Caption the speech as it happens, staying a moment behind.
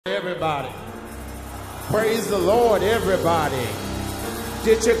everybody. Praise the Lord, everybody.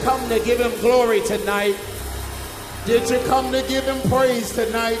 Did you come to give him glory tonight? Did you come to give him praise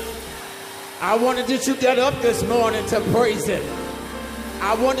tonight? I wanted that you get up this morning to praise him.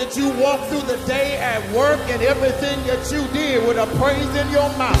 I wanted you walk through the day at work and everything that you did with a praise in your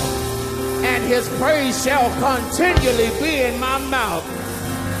mouth. And his praise shall continually be in my mouth.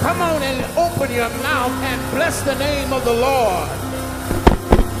 Come on and open your mouth and bless the name of the Lord.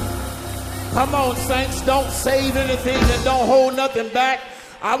 Come on, saints, don't save anything and don't hold nothing back.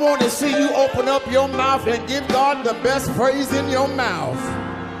 I want to see you open up your mouth and give God the best praise in your mouth.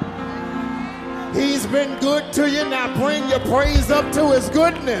 He's been good to you. Now bring your praise up to his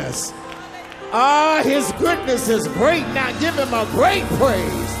goodness. His goodness is great. Now give him a great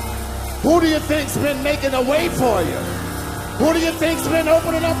praise. Who do you think's been making a way for you? Who do you think's been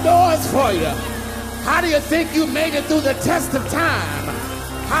opening up doors for you? How do you think you made it through the test of time?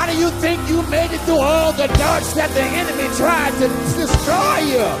 How do you think you made it through all the darts that the enemy tried to destroy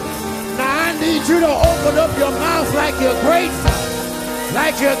you? Now I need you to open up your mouth like you're grateful,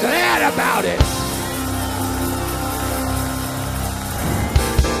 like you're glad about it.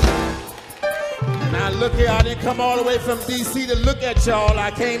 Now look here, I didn't come all the way from D.C. to look at y'all.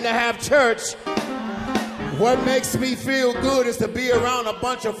 I came to have church. What makes me feel good is to be around a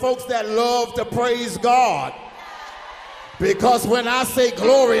bunch of folks that love to praise God. Because when I say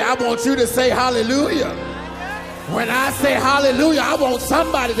glory, I want you to say hallelujah. When I say hallelujah, I want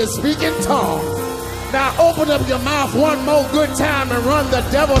somebody to speak in tongues. Now open up your mouth one more good time and run the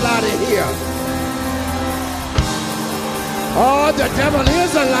devil out of here. Oh, the devil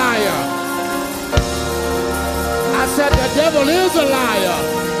is a liar. I said the devil is a liar.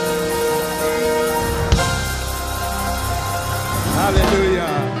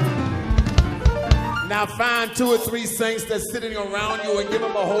 Hallelujah. Now find 2 or 3 saints that's sitting around you and give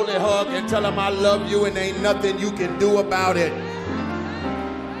them a holy hug and tell them I love you and ain't nothing you can do about it.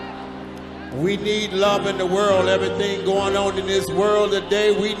 We need love in the world. Everything going on in this world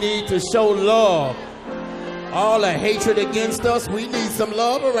today, we need to show love. All the hatred against us, we need some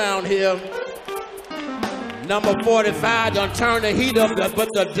love around here. Number 45 done turn the heat up, but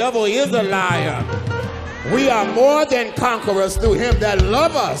the devil is a liar. We are more than conquerors through him that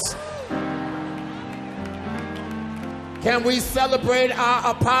love us. Can we celebrate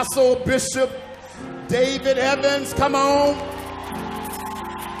our apostle, Bishop David Evans? Come on.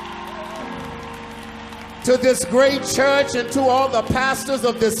 To this great church and to all the pastors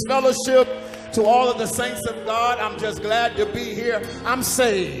of this fellowship, to all of the saints of God, I'm just glad to be here. I'm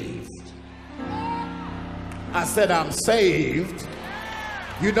saved. I said I'm saved.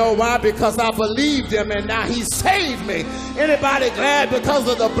 You know why? Because I believed him and now he saved me. Anybody glad because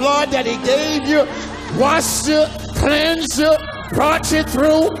of the blood that he gave you? Washed you, cleansed you, brought you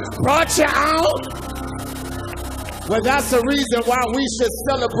through, brought you out? Well, that's the reason why we should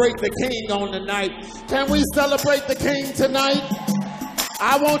celebrate the King on the night. Can we celebrate the King tonight?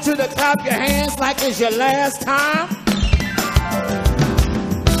 I want you to clap your hands like it's your last time.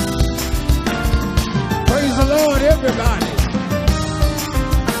 Praise the Lord, everybody.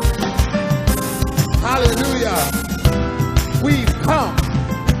 Hallelujah. We've come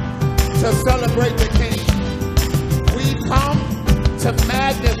to celebrate the King. We've come to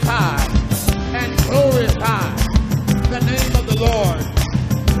magnify and glorify the name of the Lord.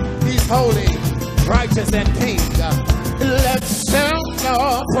 He's holy, righteous, and King. Let's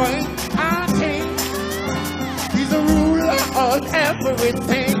celebrate our King. He's the ruler of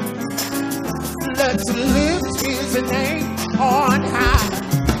everything. Let's lift his name on high.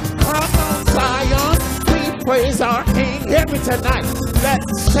 Come on, Zion, we praise our King. Hear me tonight.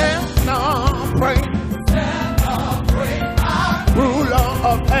 Let's celebrate our ruler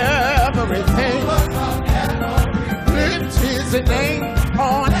of everything. Lift his name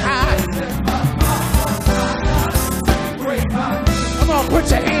on high. Come on, put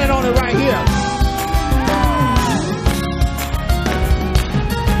your hand on it right here.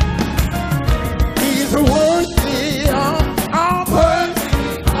 He's worthy of all praise.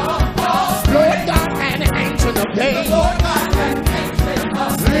 Lord God and Ancient of Days.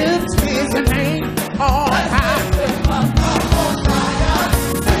 Lift his name on high.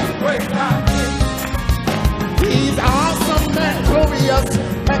 He's awesome and glorious,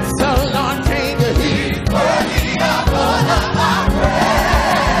 excellent King. He's worthy of all of our praise.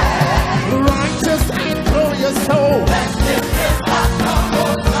 Righteous and glorious soul. Let's lift him up,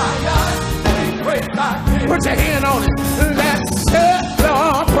 Zion. Put your hand on it. Let's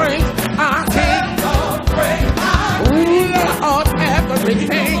celebrate our King. Ruler of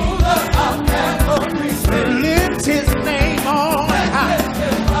everything. Lift his name on high.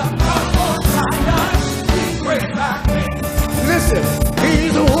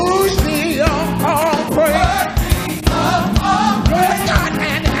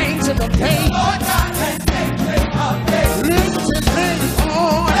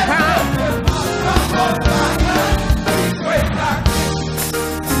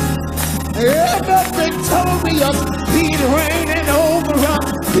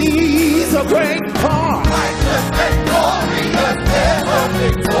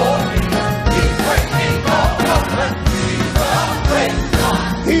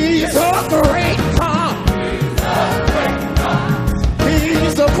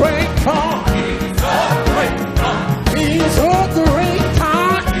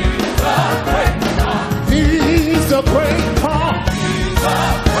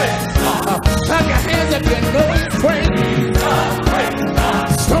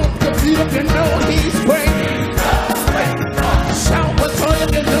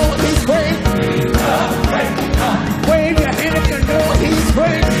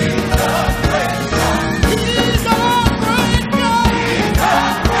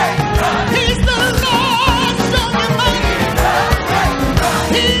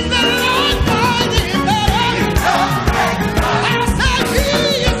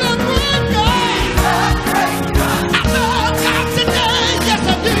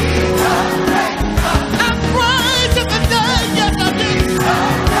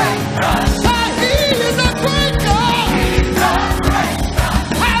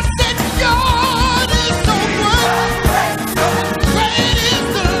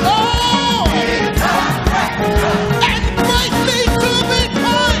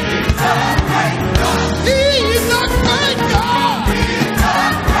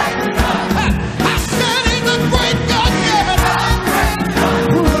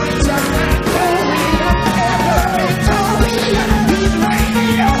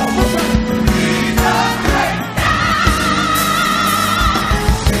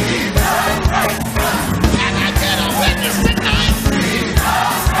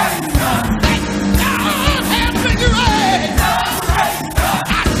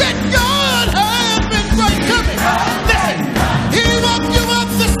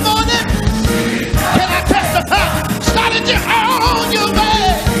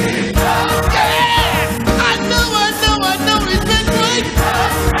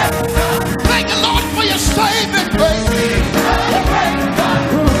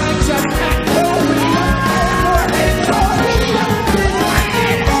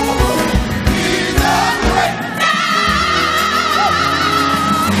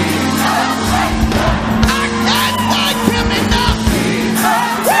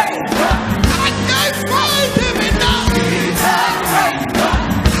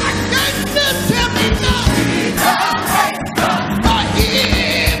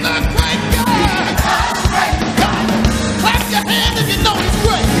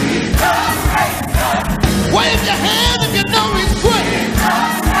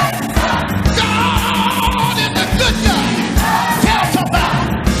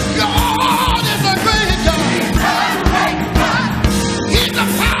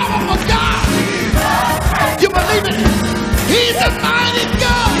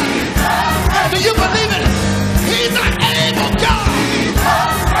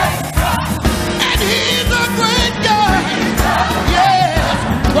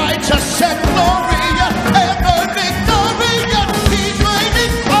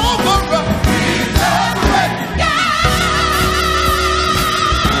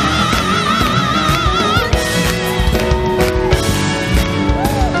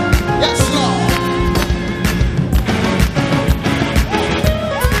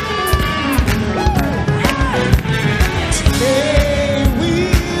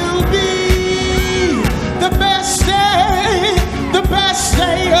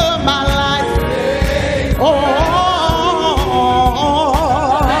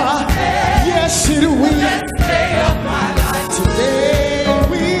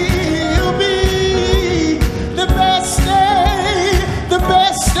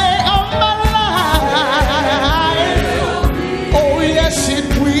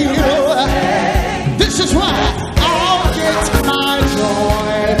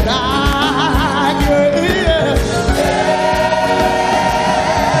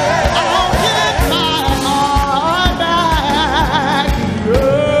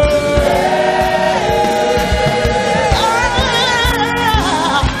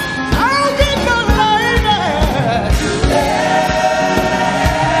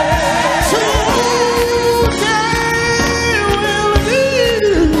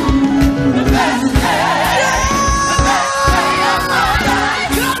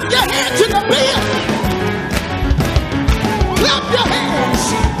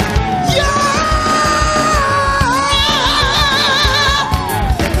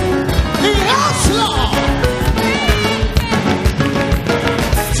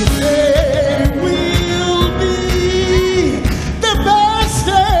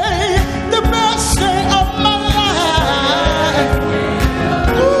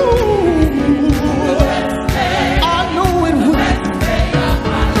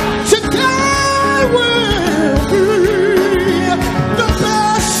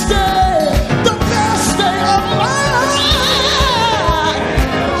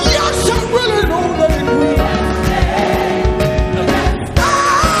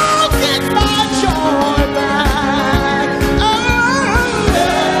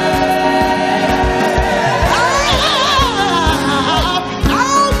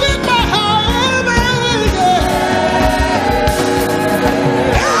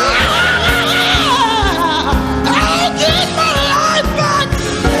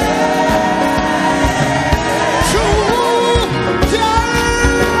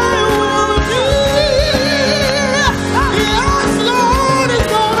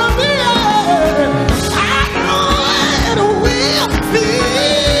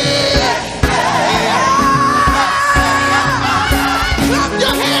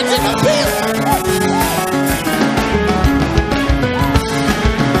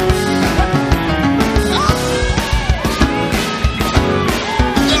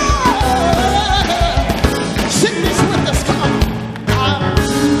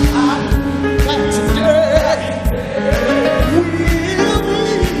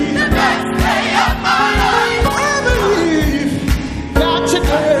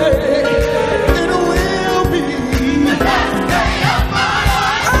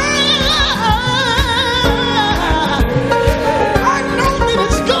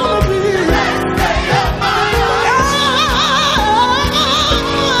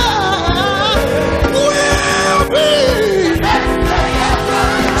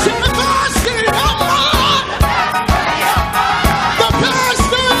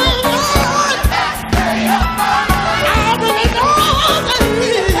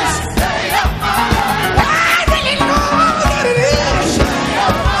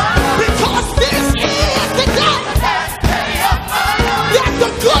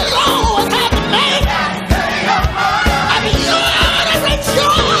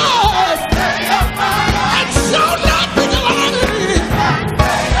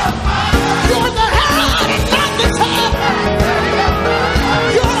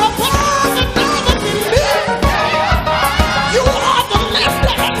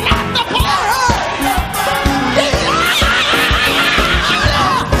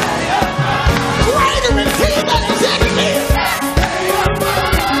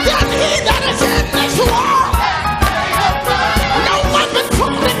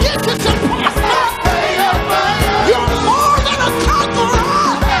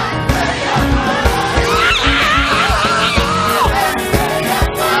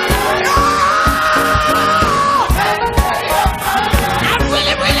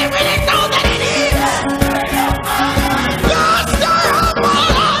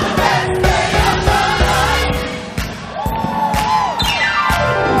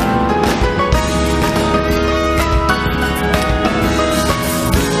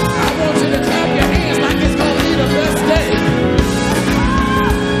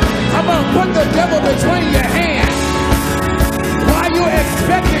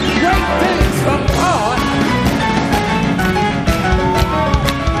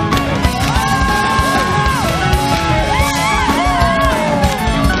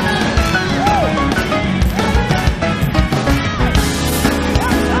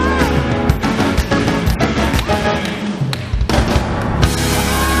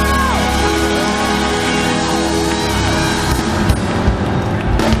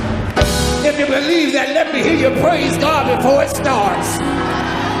 to praise God before it starts.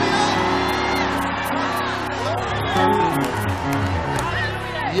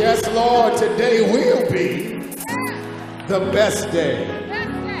 Yes, Lord, today will be the best day.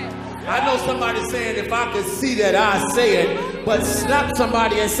 I know somebody saying if I could see that, I'd say it, but slap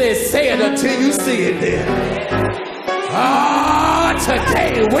somebody and say it until you see it then. Ah,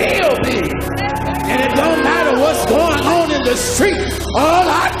 today will be. And it don't matter what's going on in the street. All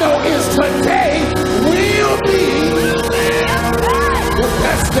I know is today will be the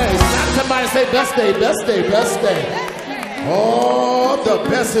best day. Slap somebody and say best day, best day, best day. Oh, the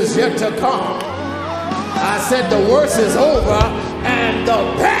best is yet to come. I said the worst is over and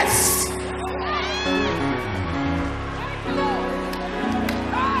the best.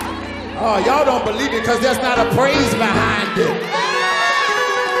 Oh, y'all don't believe it because there's not a praise behind it.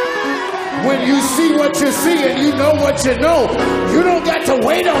 When you see what you see and you know what you know, you don't got to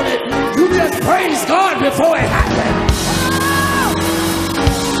wait on it. You just praise God before it happens.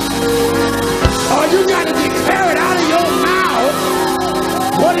 Or you got to declare it out of your mouth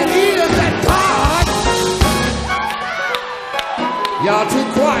what it is that God. Y'all too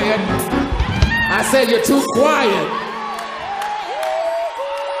quiet. I said you're too quiet.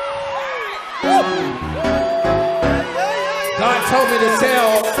 God told me to tell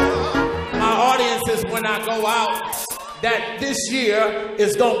my audiences when I go out that this year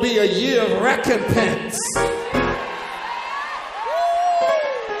is going to be a year of recompense.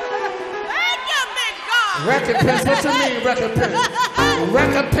 Recompense, what you mean recompense?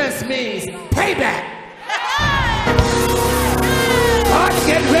 Recompense means payback. God's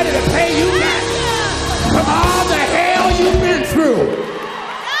getting ready to pay you back from all the hell you've been through.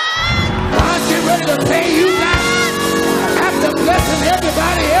 God's getting ready to pay you back after blessing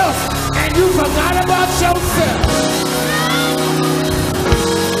everybody else and you forgot about yourself.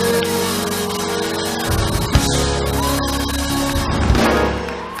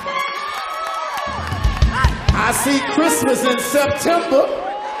 I see Christmas in September.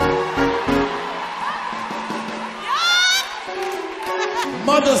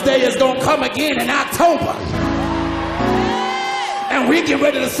 Mother's Day is going to come again in October. And we get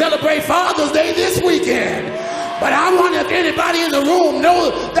ready to celebrate Father's Day this weekend. But I wonder if anybody in the room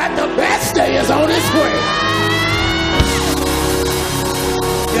knows that the best day is on its way.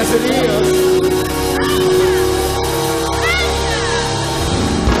 Yes, it is.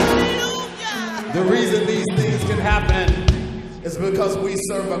 The reason these things can happen is because we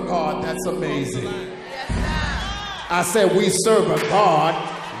serve a God that's amazing. I said we serve a God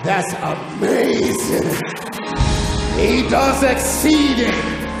that's amazing. He does exceeding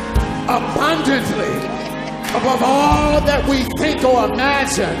abundantly above all that we think or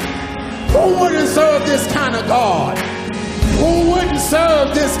imagine. Who wouldn't serve this kind of God? Who wouldn't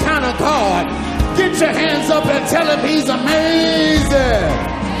serve this kind of God? Get your hands up and tell him he's amazing.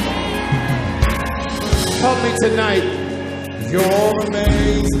 Help me tonight. You're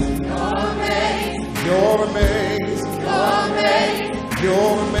amazing. You're amazing.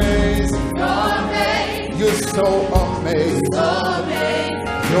 You're amazing. You're so amazing.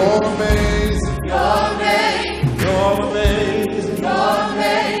 You're amazing. You're amazing.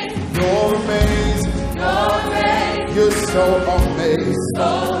 You're amazing. You're so amazing.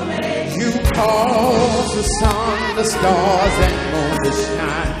 You cause the sun, the stars, and moon to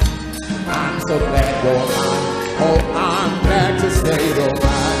shine. I'm so glad you're mine. Oh, I'm glad to say you're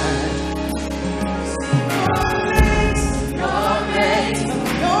mine. You're amazing.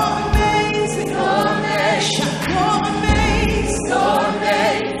 You're amazing. You're amazing. You're amazing. You're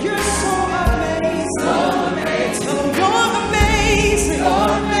amazing. You're so amazing. You're amazing. You're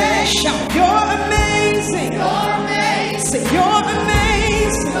amazing. You're amazing. You're amazing. You're amazing. You're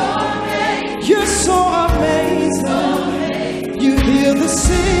amazing. You're so amazing. You heal the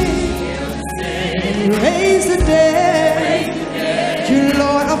sick. You raise the dead. You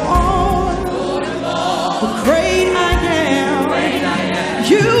Lord of all. The great I am.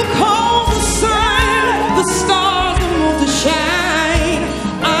 You call the sun, the stars, the moon to shine.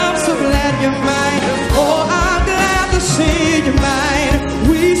 I'm so glad you're mine. Oh, I'm glad to see you're mine.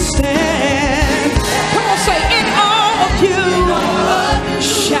 We stand. Come on, say in all of you.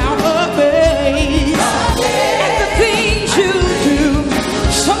 Shout amaze at the things you do.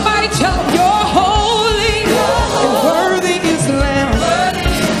 Somebody tell them you're holy.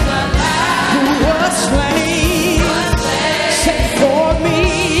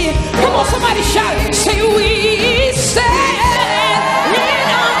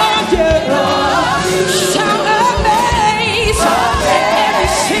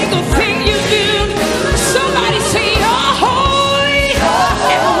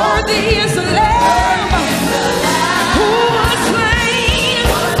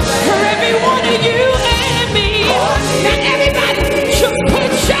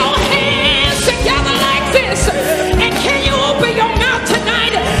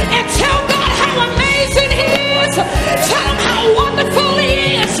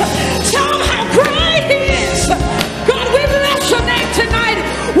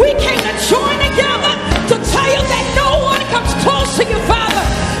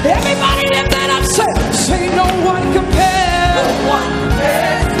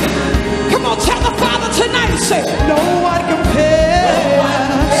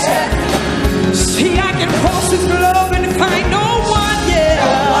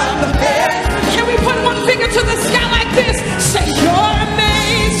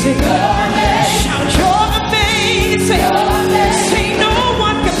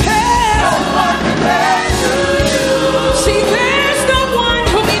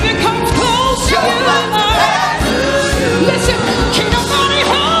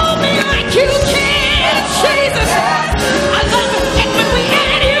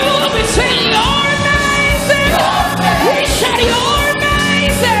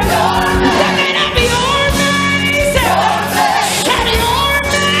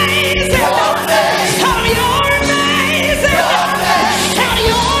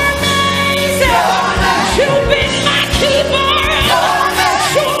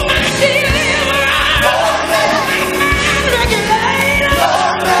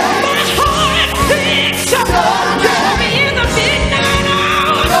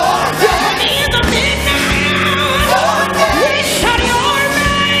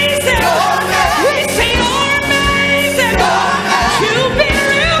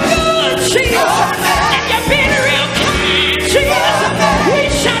 Jesus. And you've been real kind, Jesus. We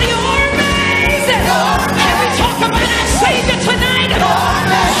shout you're amazing. And we talk about our Savior tonight.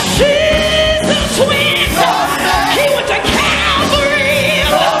 Jesus wins. He went to Calvary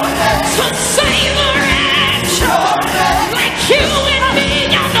to save a wretch like you and me.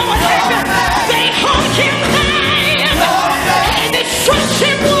 Y'all know what happened. They hung him high and they stretched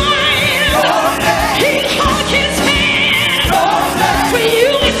him wide. He hung his hand for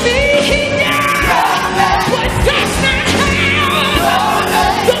you and me. He died, but that's not how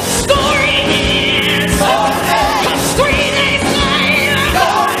the story ends. 'Cause 3 days later,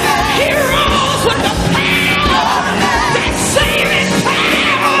 he rose with the power, that saving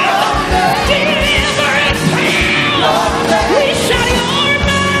power, delivering power. We shout you're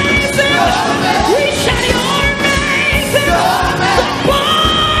amazing. We shout you're amazing. The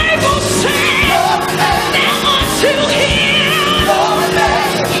Bible says, now unto him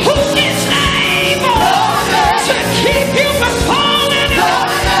who is able to keep you from falling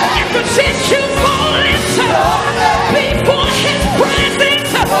and present you faultless before his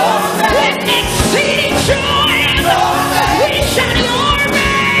presence with exceeding joy. We shout you're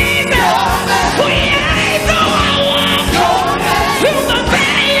amazing. For yea, though I walk through the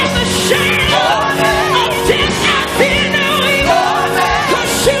valley of the shadow of death, I fear no evil,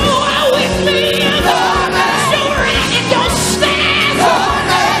 'cause you are with me. Your rod and your staff,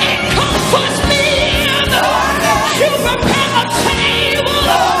 it comforts me. You prepare a table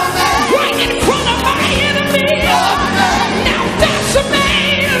right in front of my enemy. Now that's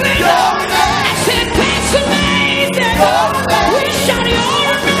amazing. I said that's amazing. We shout you're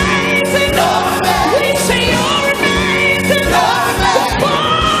amazing. We say you're amazing. The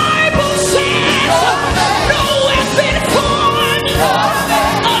Bible says no weapon formed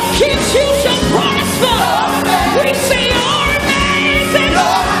against you shall prosper. We say you're amazing.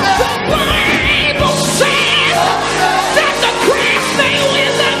 The Bible says that the grass may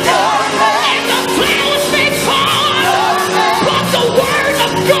wither and the flowers may fall, but the word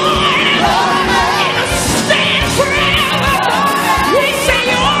of God it'll stand forever. We say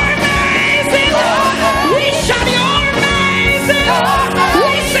you're amazing. We shout you're amazing.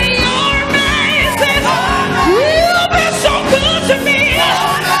 We say you're amazing. You've been so good to me.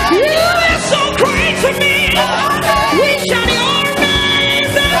 You've been so great to me. We shout you're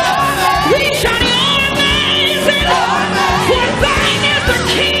amazing. We shout you're amazing. For thine is the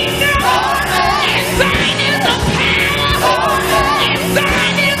kingdom, and thine is the power, and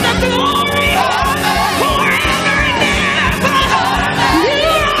thine is the glory, forever and ever.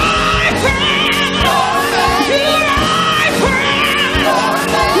 You are forever. You are forever.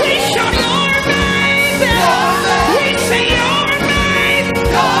 We shout you're amazing. We say you're amazing.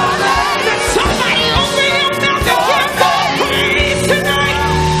 There's somebody over your mouth to give God praise tonight.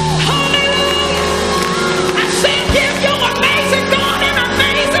 Hallelujah. I said give your amazing God an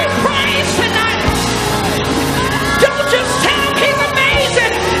amazing praise tonight. Don't just tell him he's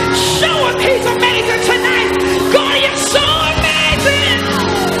amazing. Show him he's amazing tonight. God, you're so amazing.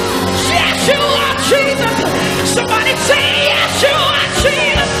 Yes, you are Jesus. Somebody say yes, you are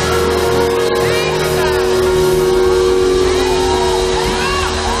Jesus.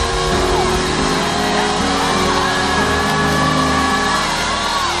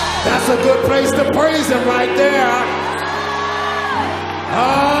 That's a good place to praise him right there.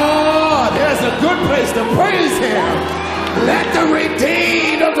 Oh, there's a good place to praise him. Let the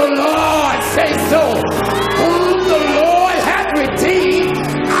redeemed of the Lord say so, whom the Lord hath redeemed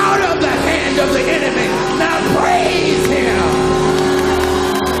out of the hand of the enemy. Now praise him.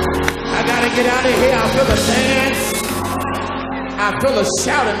 I gotta get out of here. I feel a dance. I feel a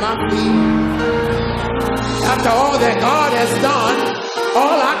shout in my feet. After all that God has done,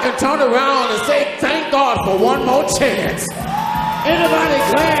 all I can turn around and say, thank God for one more chance. Anybody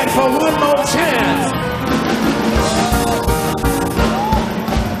glad for one more chance?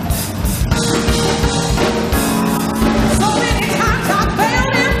 So many times I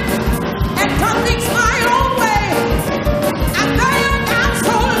failed him and done things my own way. I failed, I'm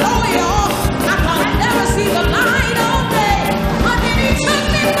so low, y'all. I thought I'd never see the light of day. But then he took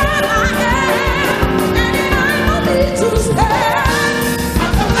me by my hand and enabled me to stand.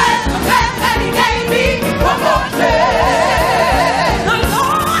 I'm so glad that he gave me one more chance. The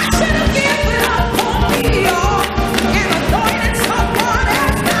Lord should have given up on me.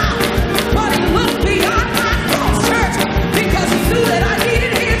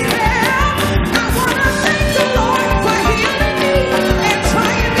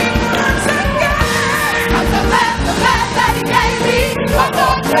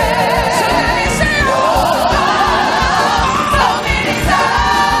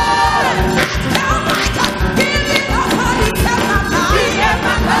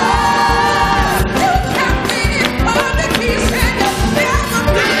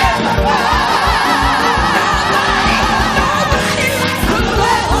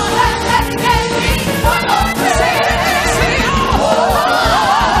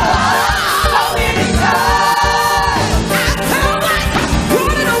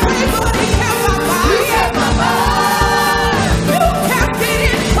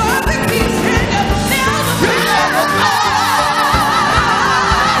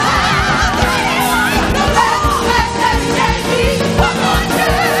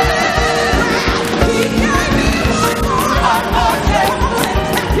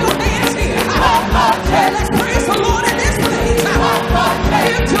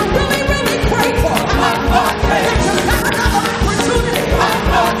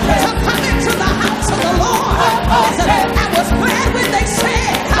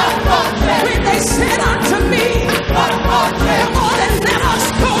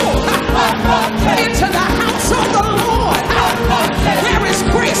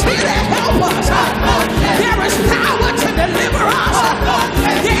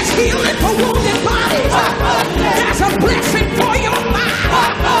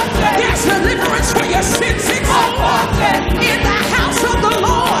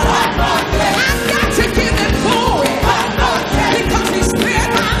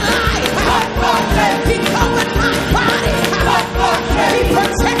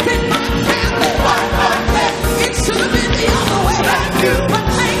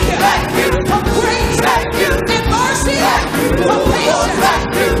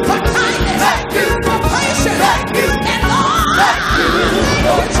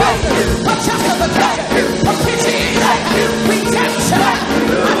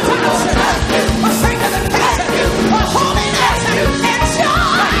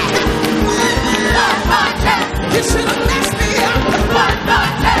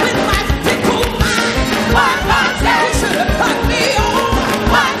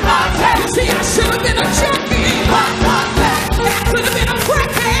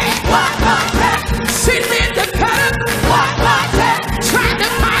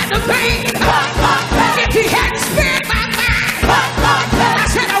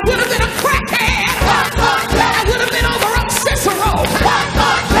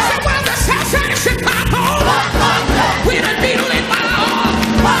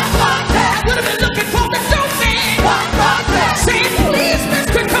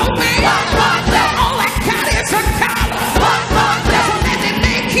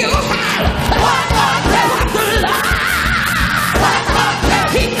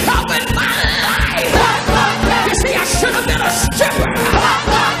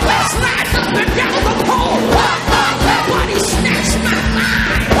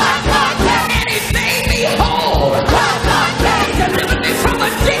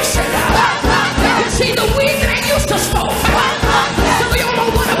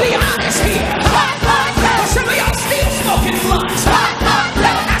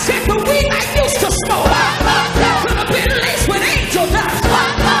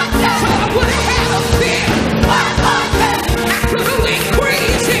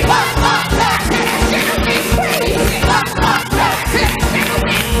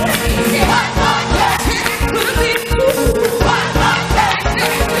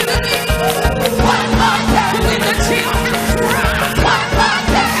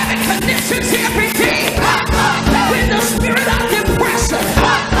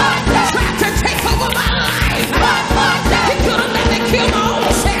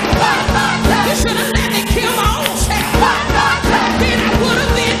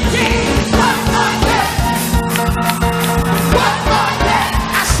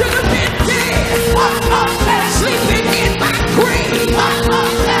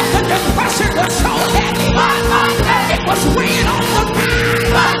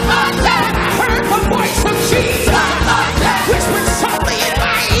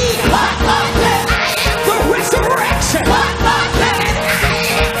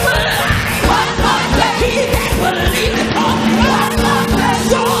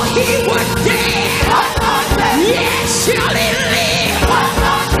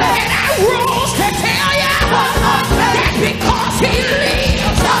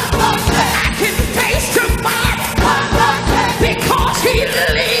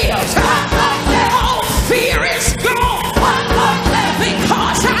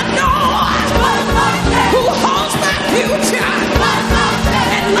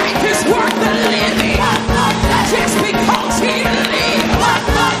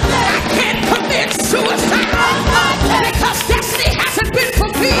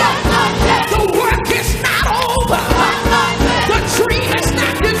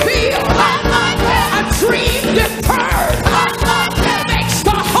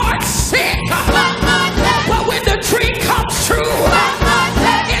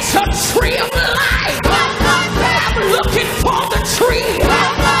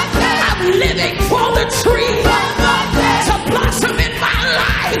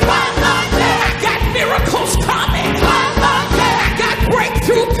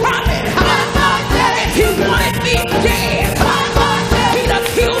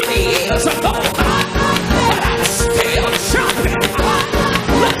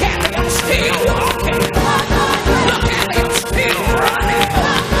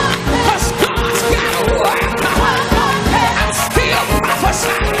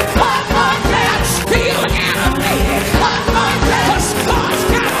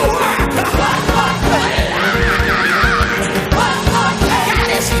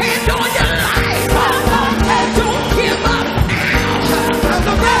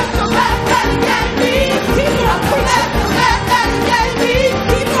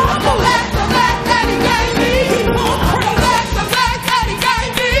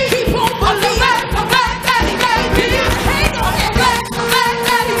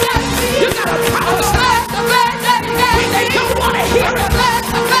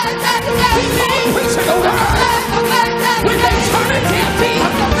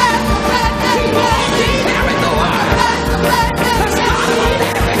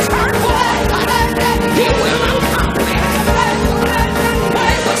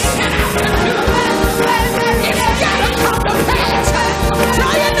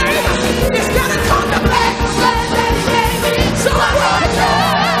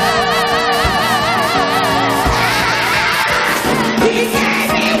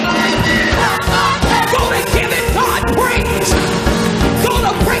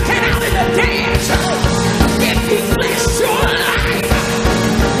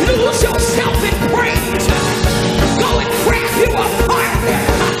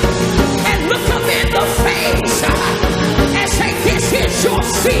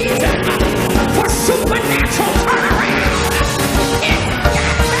 season for supernatural turnaround. It's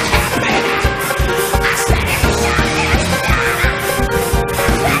gotta happen. I said it's done, it's done.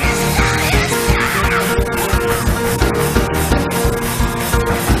 I said it's done, it's done.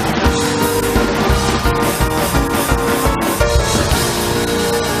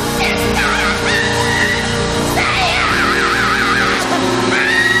 It's done. Say it.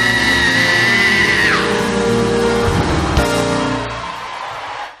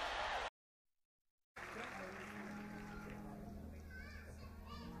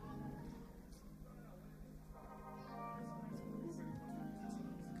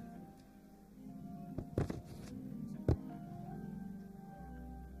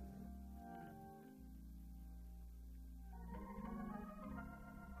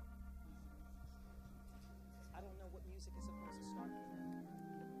 I don't know what music is supposed to start with that.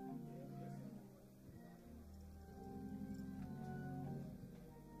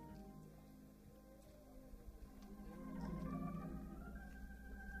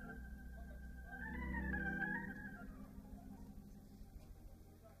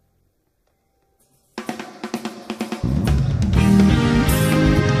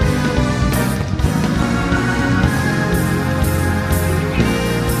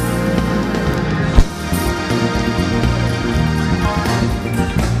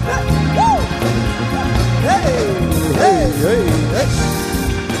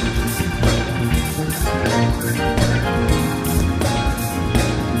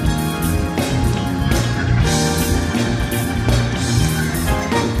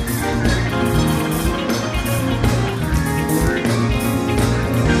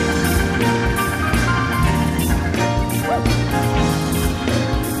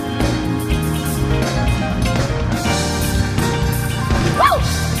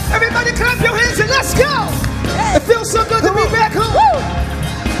 Everybody clap your hands and let's go. It feels so good to be back home.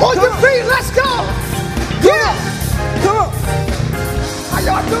 On your feet, let's go. Yeah. Come on. How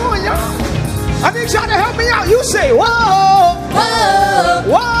y'all doing, y'all? I need y'all to help me out. You say, whoa. Whoa.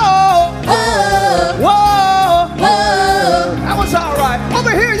 Whoa. Whoa. Whoa. That was all right.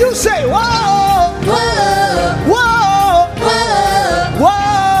 Over here, you say, whoa. Whoa. Whoa.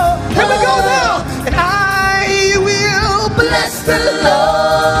 Whoa. Here we go now. And I will bless the Lord.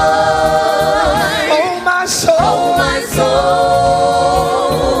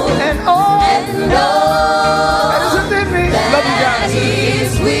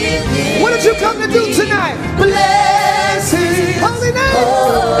 Come to do tonight. Bless his holy name.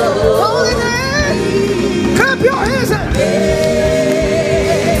 Holy name. Clap your hands up.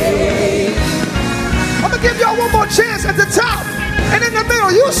 I'm gonna give y'all one more chance at the top and in the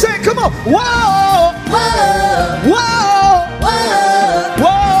middle. You say, come on. Whoa. Whoa. Whoa.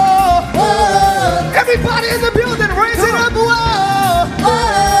 Whoa. Whoa. Everybody in the building, raise it up. Whoa.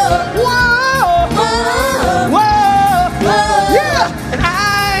 Whoa. Whoa. Whoa. Whoa. Yeah. And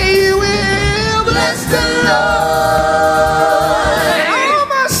I will bless the Lord. Oh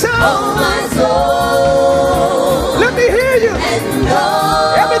my soul. Oh my soul. Let me hear you. And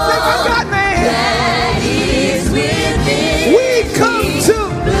all everything I got, man. That is within. We come to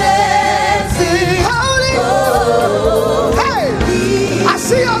bless His holy name. Hey, I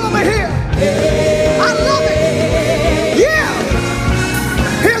see y'all over here. I love it. Yeah.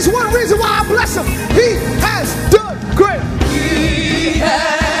 Here's one reason why I bless Him. He has done great. He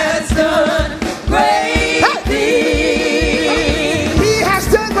has done great things. He has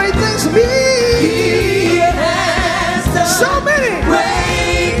done great things for me. He has done so many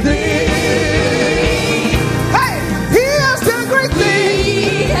great things. Hey, He has done great things.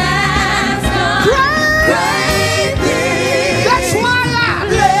 He has done great things. That's why I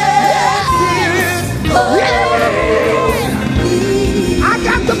bless Him. I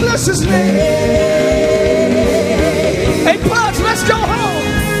got to bless His name. Hey, Plugs, let's go home.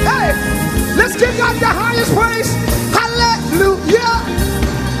 Hey. Let's give God the highest praise. Hallelujah.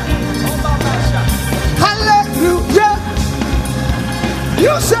 Hallelujah.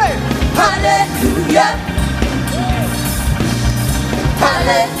 You say hallelujah.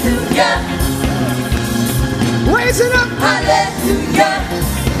 Hallelujah. Raise it up. Hallelujah.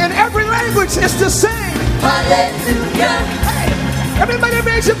 In every language it's the same. Hallelujah. Hey, everybody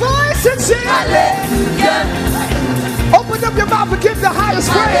raise your voice and sing hallelujah. Open up your mouth and give the highest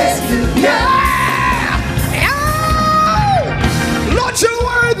praise. Yeah. Oh, Lord, you're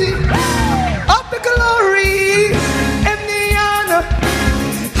worthy of the glory and the honor.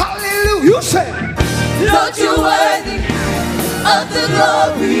 Hallelujah. You say, Lord, you're worthy of the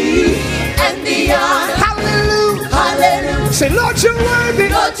glory and the honor. Hallelujah. Hallelujah. Say, Lord, you're worthy.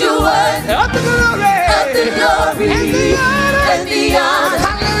 Lord, you're worthy of the glory and the honor. And the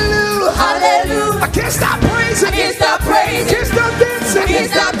honor. can't stop praising. I can't stop praising. Can't stop dancing. I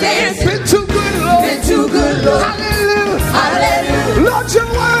can't stop dancing. Been too good, Lord. Been too good, Lord. Hallelujah. Hallelujah. Lord,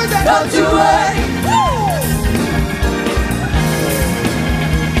 you're worthy. Lord, you're worthy.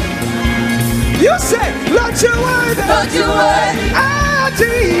 You say, Lord, you're worthy. Lord, you're worthy. Ah,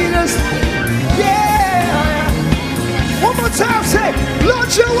 Jesus. Yeah. One more time, say, Lord,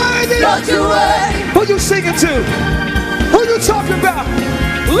 you're worthy. Lord, you're worthy. Who you singing to? Who you talking about?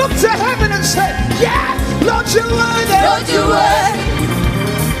 Look to heaven and say, yeah, Lord, you're worthy. Lord, you're worthy.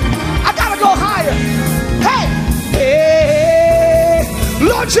 I gotta go higher. Hey, hey,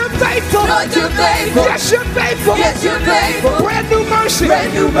 Lord, you're faithful. Lord, you're faithful. Yes, you're faithful. Yes, you're faithful. Brand new mercy.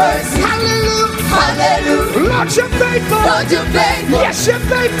 Brand new mercy. Hallelujah. Hallelujah. Lord, you're faithful. Lord, you're faithful. Yes, you're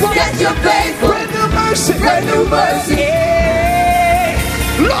faithful. Yes, you're faithful. Brand new mercy. Brand new mercy. Hey,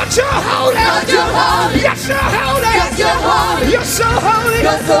 Lord, you're holy. Lord, you're holy. Yes, you're holy. Yes, you're holy. You're so holy.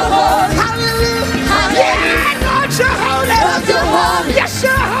 You're so holy. Hallelujah. Hallelujah. Yeah, Lord, you're holy. Lord, you're holy. Yes,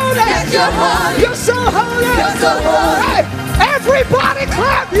 you're holy. Yes, you're holy. You're so holy. You're so holy. Hey, everybody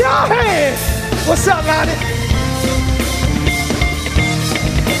clap your hands. What's up, Lonnie?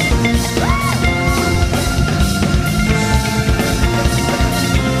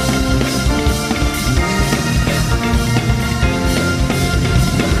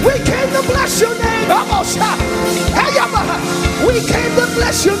 We came to bless your name. Almost. Hey, we came to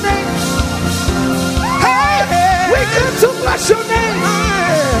bless your name. Hey, we came to bless your name.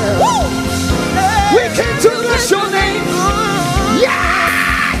 Woo. We came to bless your name.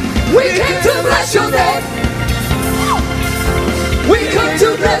 Yeah. We came to bless your name. We came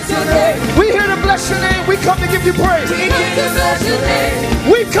to bless your name. We here to bless your name. We come to give you praise. We came to bless your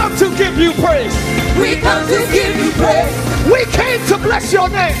name. We come to give you praise. We come to give you praise. We came to bless your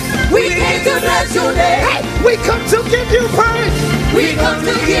name. We came to bless your name. Hey, we come to give you praise. We come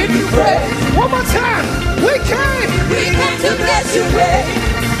to give you praise. One more time. We came. We came to bless your name.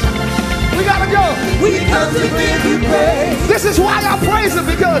 We gotta go. We come to give you praise. This is why I praise him,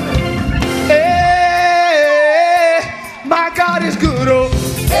 because hey, my God is good. Oh,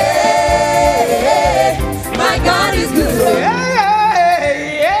 Hey, my God is good. Oh.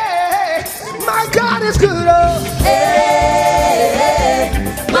 hey, my God is good. Oh, Hey,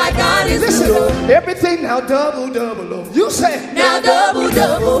 my God is listen, good. Oh. everything now double, double. Oh, you say Now double,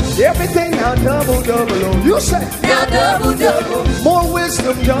 double. everything now double, double. Oh, you say Now double, double. more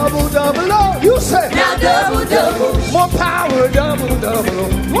wisdom, double, double. Oh, you say Now double, double. more power, double, double. Oh,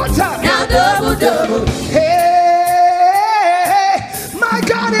 one time. Now double, double. Hey, my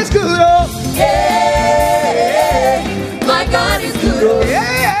God is good. Oh, Hey, my God is good. Oh.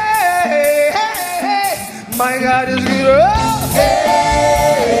 hey, my God is good. Oh,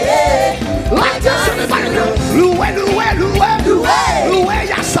 Hey, my God is good. Oh. Loué, loué, loué, Loué. loué,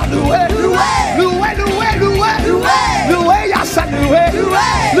 yassa, loué, Loué. loué, loué, loué, Loué. loué, yassa, loué, Loué.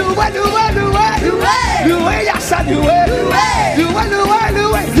 loué, loué, loué, Loué. loué, yassa, loué, Loué. loué, loué,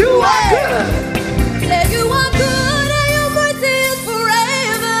 loué, you are good. Say you are good and your mercy is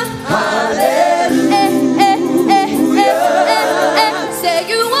forever. Hallelujah. Say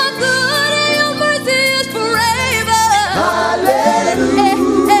you are good and your mercy is forever. Hallelujah.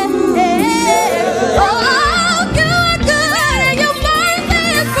 Oh, you are good and your mercy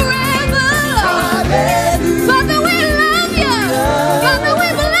is forever. Hallelujah. Father, we love you. Father, we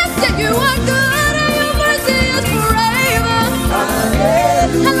bless you. You are good and your mercy is forever.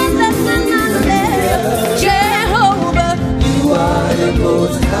 Jehovah, you are the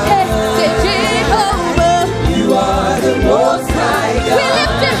most high. Say Jehovah, you are the most high God. We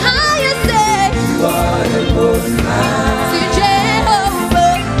lift it higher, say you are the most high. Say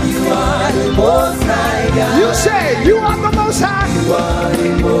Jehovah, you are the most high God. You say you are the most high. You are the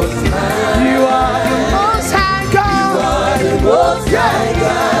most high. You are the most high God. You are the most high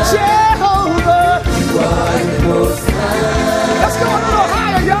God. Jehovah. You are the most high. Let's go a little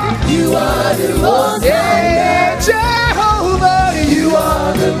higher, y'all. You are the most high. Yeah, Jehovah. You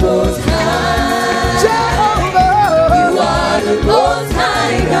are The most high.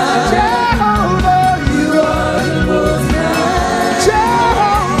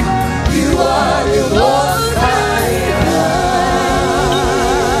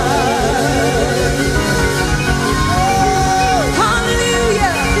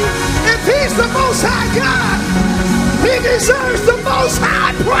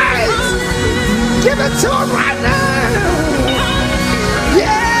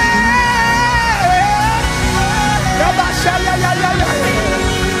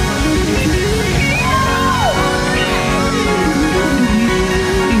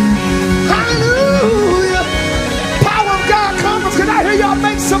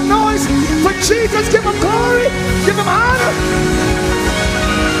 Jesus, give him glory, give him honor,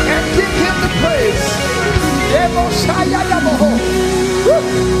 and give him the praise.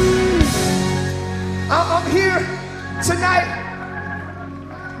 I'm here tonight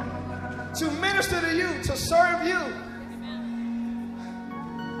to minister to you, to serve you.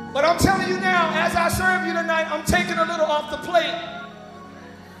 But I'm telling you now, as I serve you tonight, I'm taking a little off the plate.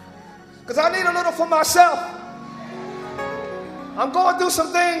 Because I need a little for myself. I'm going through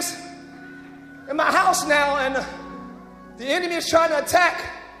some things in my house now, and the enemy is trying to attack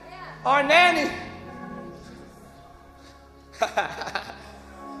our nanny.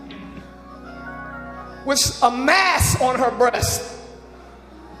 With a mass on her breast.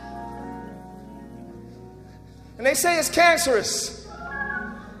 And they say it's cancerous.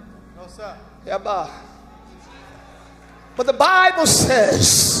 No, sir. Yeah, but the Bible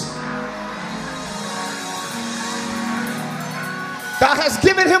says God has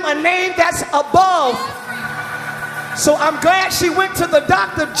given him a name that's above. So I'm glad she went to the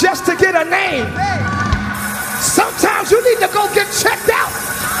doctor just to get a name. Sometimes you need to go get checked out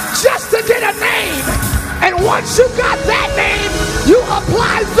just to get a name. And once you got that name, you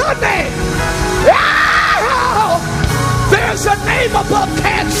apply the name. Oh, there's a name above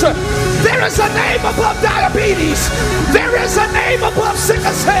cancer. There is a name above diabetes. There is a name above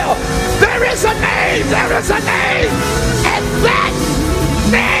sickle cell. There is a name. There is a name. And that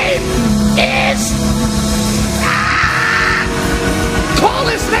name is call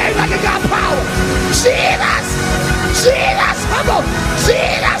his name like it got power. Jesus. Jesus. Come on.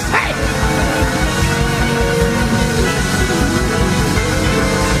 Jesus. Hey.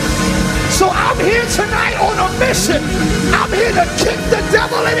 So I'm here tonight on a mission. I'm here to kick the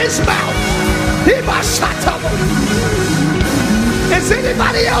devil in his mouth. He must shut up. Is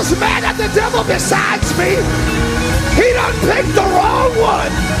anybody else mad at the devil besides me? He done picked the wrong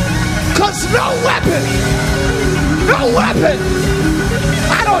one. Cause no weapon.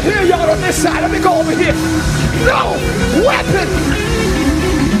 I don't hear y'all on this side. Let me go over here. No weapon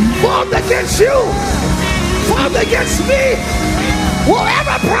formed against you, formed against me, will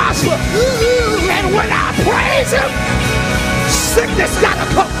ever prosper. And when I praise him, sickness gotta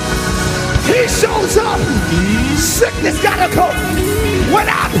come. He shows up, sickness gotta come. When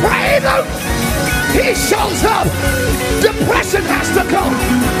I praise him, he shows up, depression has to go.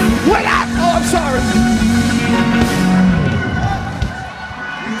 When I'm sorry.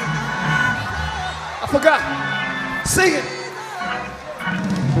 I forgot. Sing it.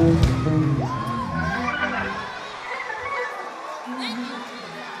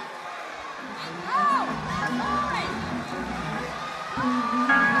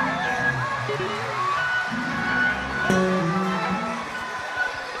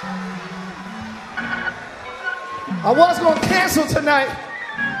 I was going to cancel tonight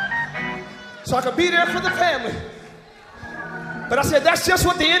so I could be there for the family. But I said, that's just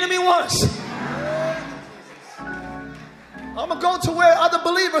what the enemy wants. I'm going to go to where other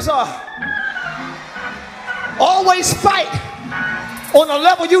believers are. Always fight on a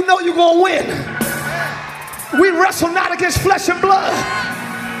level you know you're going to win. We wrestle not against flesh and blood.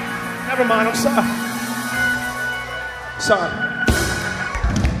 Never mind, I'm sorry.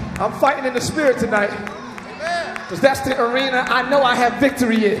 I'm fighting in the spirit tonight. Because that's the arena I know I have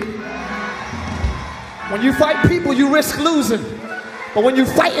victory in. When you fight people, you risk losing. But when you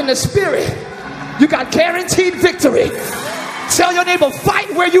fight in the spirit, you got guaranteed victory. Tell your neighbor,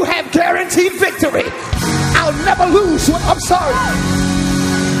 fight where you have guaranteed victory. I'll never lose. I'm sorry.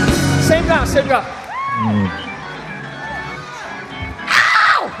 Same God.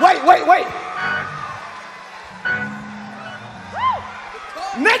 Ow! Wait.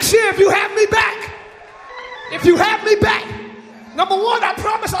 Next year, if you have me back, number one, I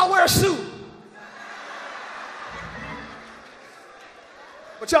promise I'll wear a suit.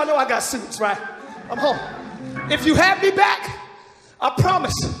 But y'all know I got suits, right? I'm home. If you have me back, I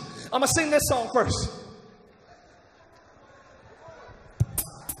promise I'm going to sing this song first.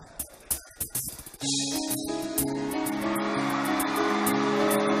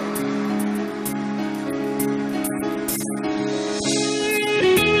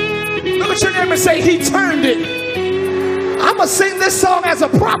 Look at your neighbor and say, he turned it. I'm going to sing this song as a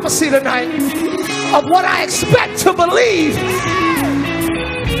prophecy tonight of what I expect to believe.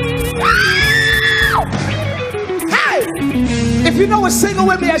 Hey, if you know it, sing it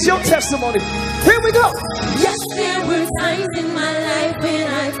with me as your testimony. Here we go. Yes, there were times in my life when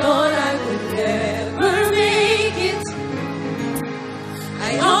I thought I would never make it.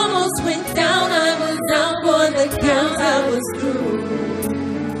 I almost went down, I was down for the count, I was through.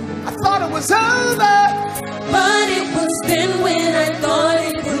 I thought it was over, but it was then when I thought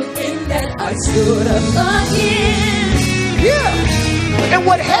it would end that I I stood up again. Yeah. And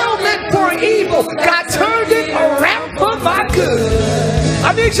what hell meant for evil, God turned it around for my good.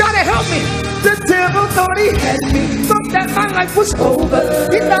 I need y'all to help me. The devil thought he had me, thought that my life was over.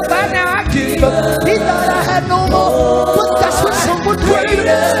 He thought by now I gave up. He thought I had no more. But that's when someone greater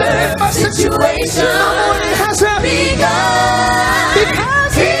than my situation. My morning has begun.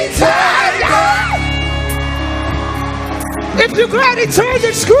 Because he turned it. If you're glad he turned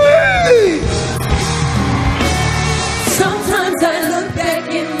it, scream. Sometimes I look back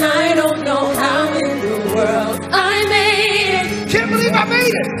and I don't know how in the world I made it. Can't believe I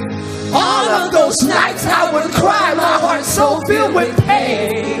made it. All of those nights I would cry, my heart so filled with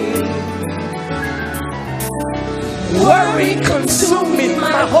pain. Worry consumed me,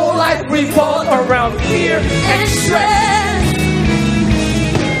 my whole life revolved around fear and stress.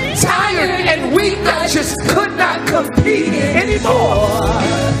 Tired and weak, I just could not compete anymore.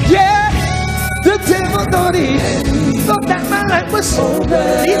 Yeah, the devil thought he thought that my life was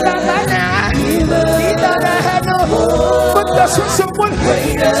over. He thought by now he thought I had no hope. But that's when someone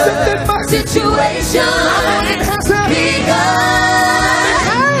greater than my situation has begun.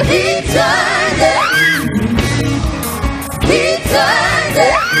 He turned it. He turned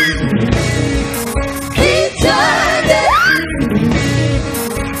it. He turned it.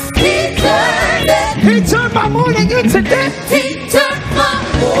 He turned it. He turned my morning into death. He turned my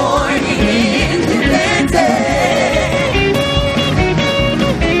morning into dancing.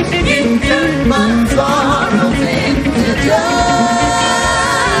 He turned my sorrows into joy.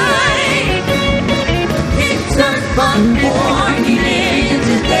 He turned my morning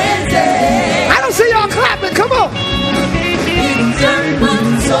into dancing. I don't see y'all clapping. Come on. He turned my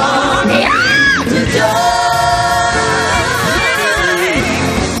sorrows into joy.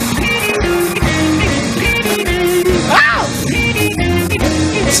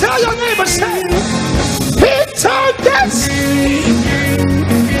 Tell your neighbor, say, he turned this.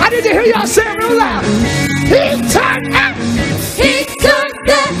 I need to hear y'all say it real loud. He turned it. He turned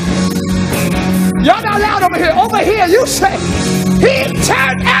that. Y'all not loud over here. Over here, you say, he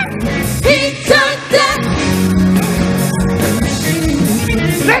turned it. He turned that.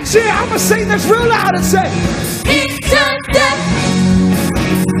 Next year, I'm going to sing this real loud and say, He turned that.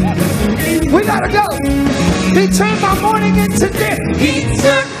 we got to go. He turned my morning into death. He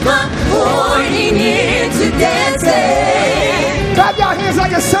turned my morning into dancing. Clap your hands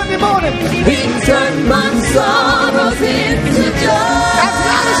like a Sunday morning. He turned my sorrows into joy. As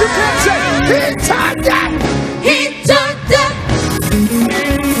loud as you can say, he turned that. He turned that.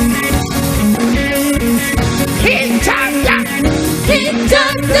 He turned that. He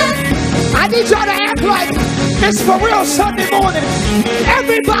turned that. I need y'all to act like it's for real Sunday morning.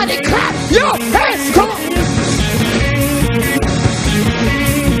 Everybody clap your hands. Come on.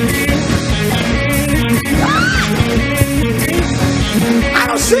 I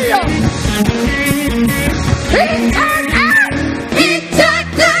don't see you. He turned out. He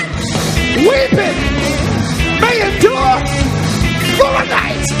turned that. Weeping may endure for a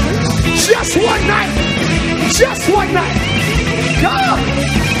night. Just one night. Just one night. God,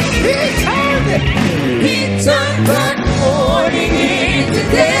 he turned it. He turned my morning into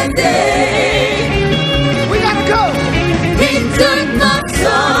dancing. We gotta go. He turned my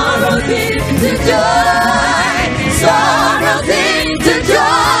sorrows into joy. Sorrows into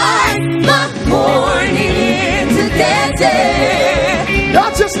joy. My morning into dancing.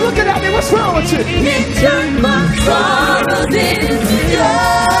 Y'all just looking at me. What's wrong with you? He turned my sorrows into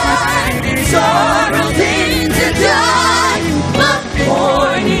joy. Sorrows into joy. My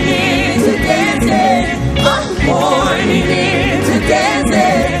morning into dancing. My morning into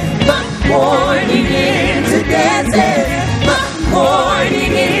dancing. My morning into dancing. My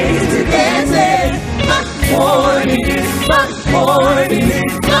morning into dancing. My morning, my morning,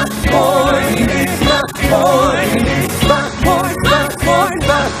 my morning, my morning, my morning, my morning,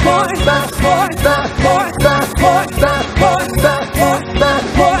 my morning, my morning, my morning,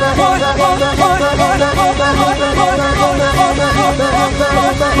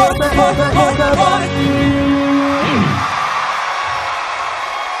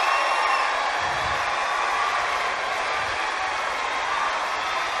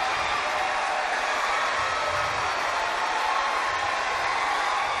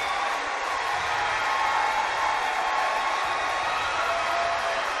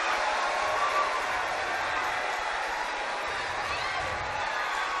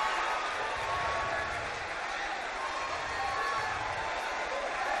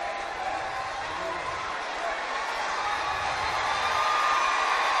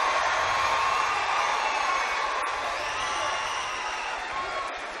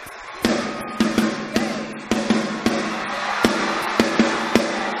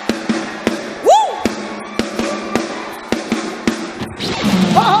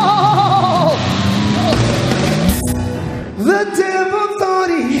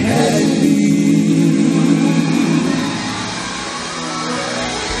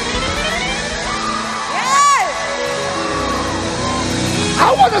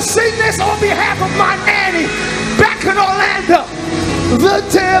 on behalf of my nanny back in Orlando. The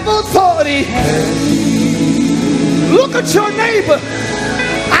devil thought he had me. Look at your neighbor.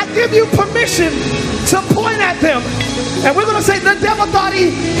 I give you permission to point at them. And we're going to say, the devil thought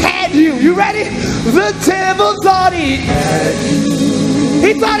he had you. You ready? The devil thought he had you.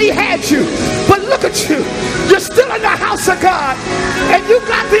 He thought he had you. But look at you. You're still in the house of God. And you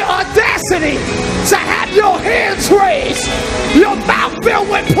got the audacity to have your hands raised. Your mouth filled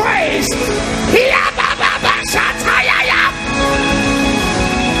with praise.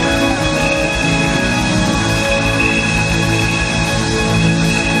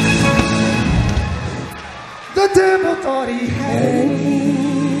 The devil thought he had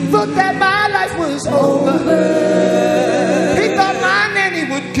me. Thought that my life was over. He thought my nanny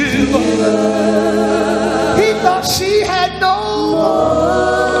would give up. He thought she had no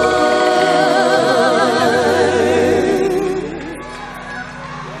more.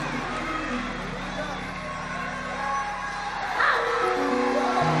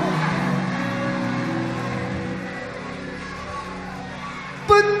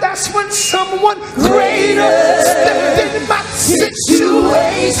 But that's when someone greater stepped in my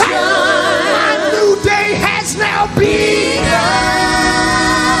situation. My new day has now begun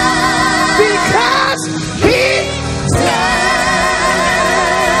because he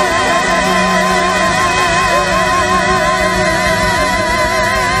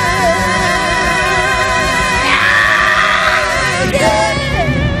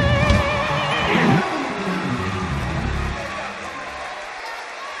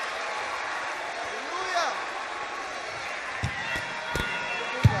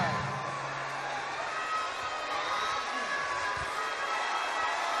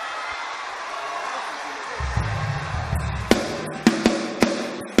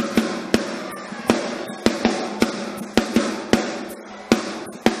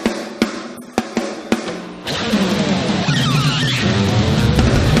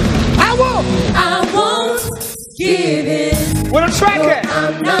Where the track at?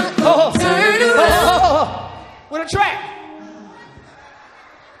 I'm not Turn around. Where the track?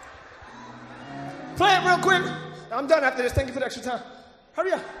 Play it real quick. I'm done after this. Thank you for the extra time.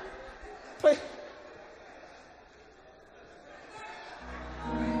 Hurry up. Play.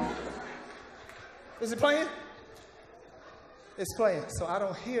 Is it playing? It's playing, so I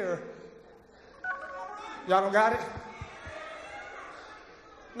don't hear. Y'all don't got it?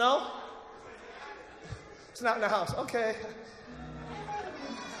 No? It's not in the house. Okay.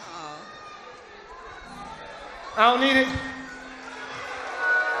 I don't need it.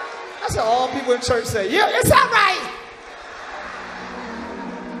 That's what all people in church say. Yeah, it's all right.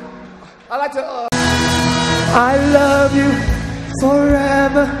 I like to, I love you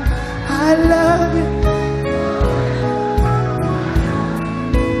forever. I love you.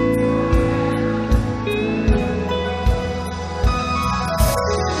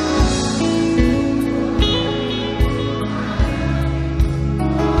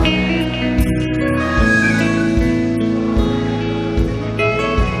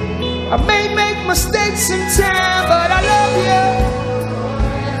 I may make mistakes in time, but I love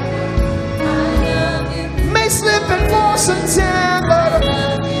you. May slip and fall sometime, but I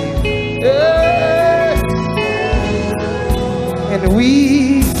love you. Yeah. And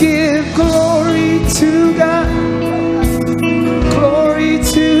we give glory to God. Glory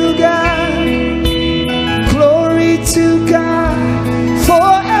to God. Glory to God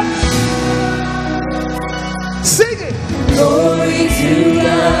forever. Sing it. Glory to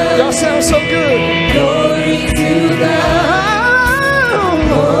God. Y'all sound so good. Glory to God.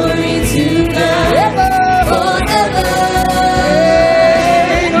 Glory to God. Forever.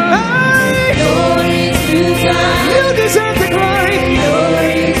 Glory to God. You deserve the glory.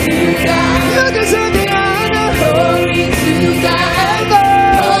 Glory to God. You deserve the honor. Glory to God.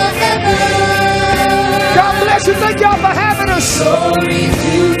 Forever. God bless you. Thank y'all for having us. Glory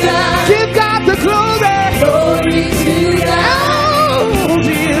to God. Give God the glory. Glory to God. Oh,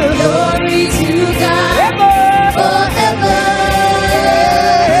 dear. Glory to God. Forever.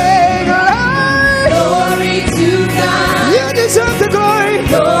 Glory to God. You deserve the glory.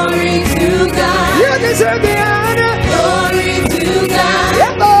 Glory to God. You deserve the honor. Glory to God.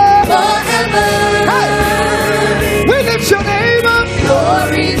 Forever. Hey, we lift your name up.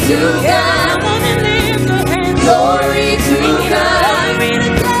 Glory to God. Glory to God.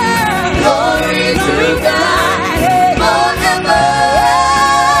 Glory to God. Forever.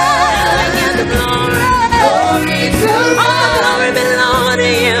 Glory to God. Glory belongs to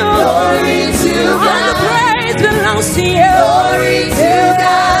you. Glory to All the God. praise belongs to you. Glory to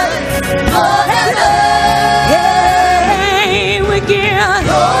God. Forever. Hey, we give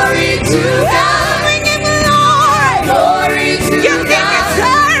Glory to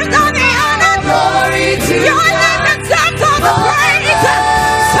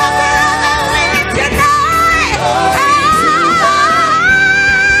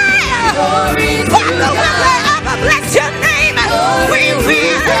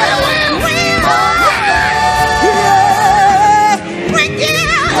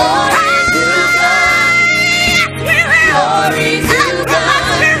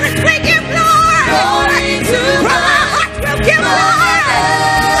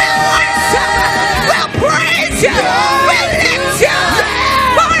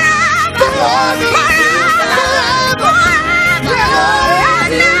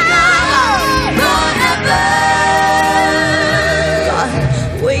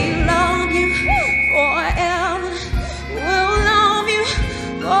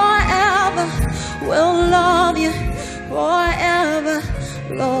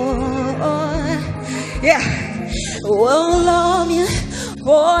Yeah. We'll love you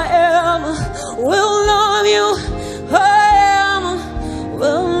forever. We'll love you forever.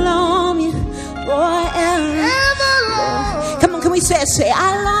 We'll love you forever. Come on, can we say it? Say,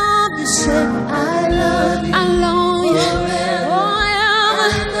 I love you. Say, I love you. I love you forever.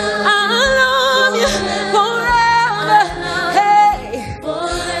 I love you forever. Hey,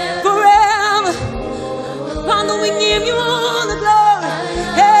 forever. Father, we give you all the glory.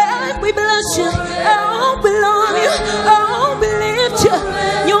 Hey, we bless you. Oh, we love you. Oh, we lift you.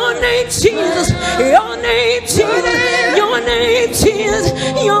 Your name, Jesus. Your name, Jesus. Your name, Jesus.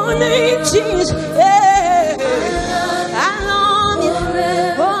 Your name, Jesus. Yeah. I love you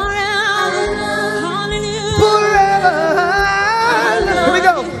forever. Hallelujah. Forever. Here we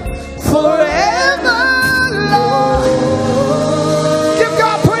go. Forever, Lord. Give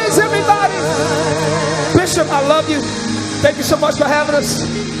God praise, everybody. Bishop, I love you. Thank you so much for having us.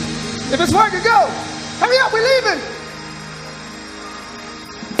 If it's working, go. Hurry up, we're leaving.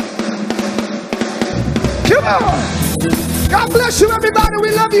 Come on. God bless you, everybody.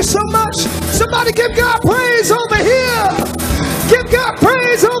 We love you so much. Somebody give God praise over here. Give God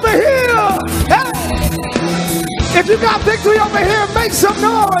praise over here. Hey. If you got victory over here, make some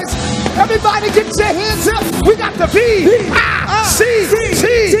noise. Everybody get your hands up. We got the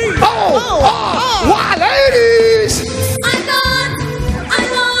V-I-C-T-O-R-Y. Ladies. I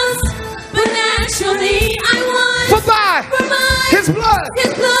lost, but naturally I won. For by His blood,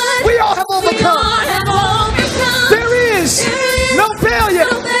 we all have overcome. There is no failure.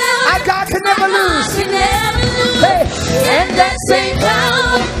 Our God can never lose. Hey. And that same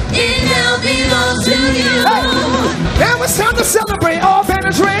power, it now belongs to you. Hey. Now it's time to celebrate. All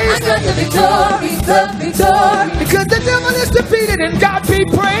banners I raised. got the victory, the victory. Because the devil is defeated and God be I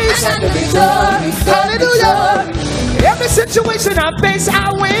praised. got the victory, the Hallelujah. victory. Every situation I face, I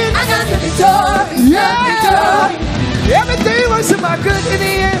win. I got the victory, Yeah. the victory. Everything works in my good in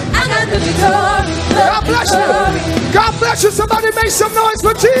the end. I got the victory, the God bless victory. you. God bless you. Somebody make some noise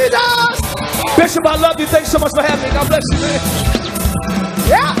for Jesus. Bishop, I love you. Thanks so much for having me. God bless you, man.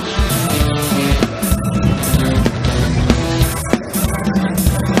 Yeah.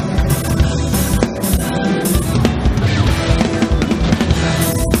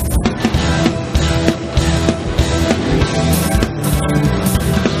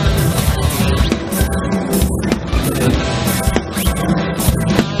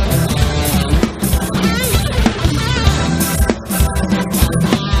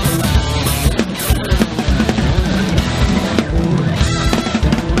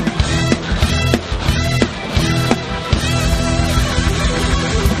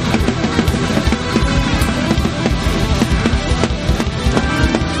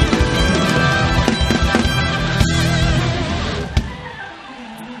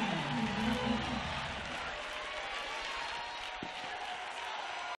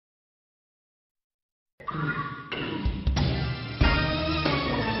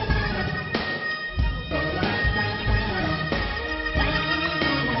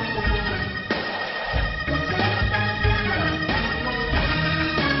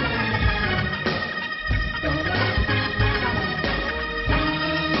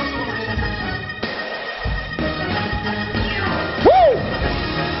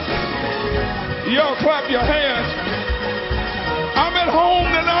 Y'all clap your hands. I'm at home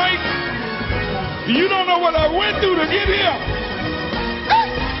tonight. You don't know what I went through to get here.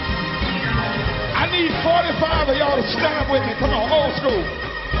 I need 45 of y'all to stand up with me. Come on, old school.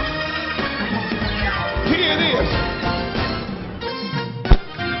 Here it is.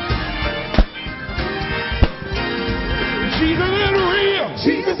 Jesus is real.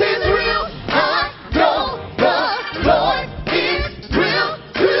 Jesus is real. I know the Lord is real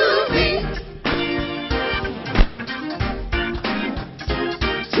to me.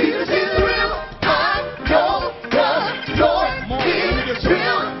 Jesus is real. I know the Lord is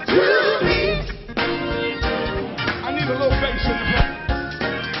real to me. I need a little bass in the front.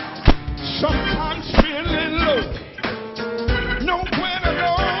 Sometimes feeling low.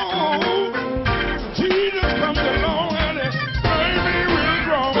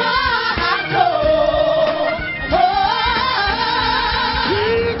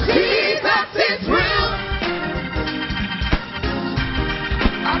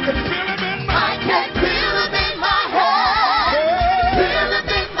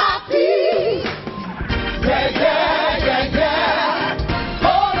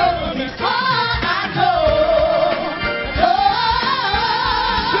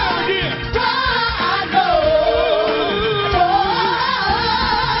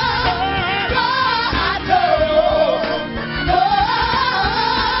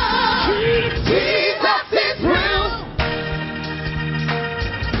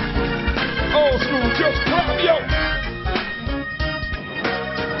 on, just clap your.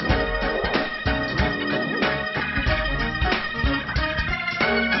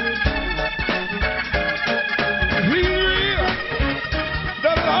 He's real.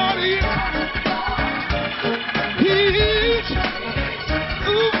 The Lord is. He's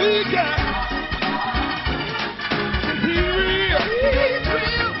who we got. He's real. He's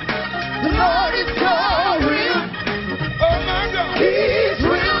real. The Lord is so real. Oh my God. He's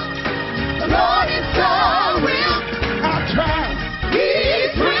real. The Lord is so real. I tried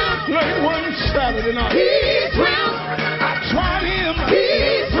He's real. late one Saturday night. He's real. I tried him.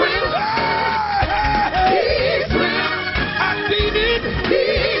 He's real. He's real. I needed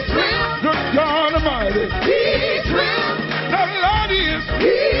He's real. the God Almighty. He's real. The Lord is.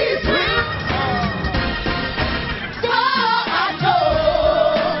 He's real. So I know.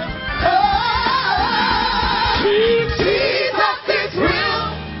 Jesus is real.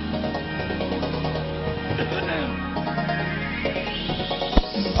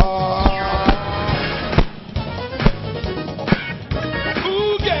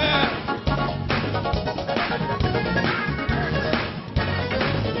 Ooh, yeah.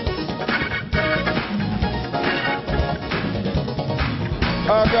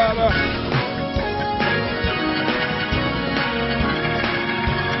 I gotta.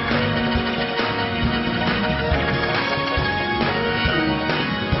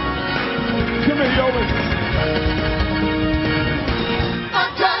 Come here, Yola.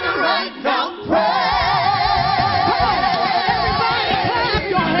 I gotta right now pray. Everybody clap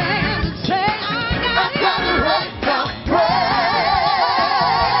your hands and say, I gotta right now pray.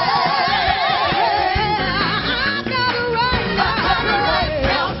 I gotta right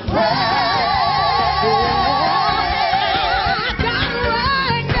now pray.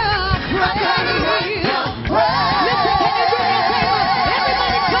 I gotta right now pray. Listen, can you do me a favor?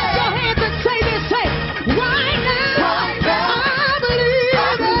 Everybody clap your hands and say this, say,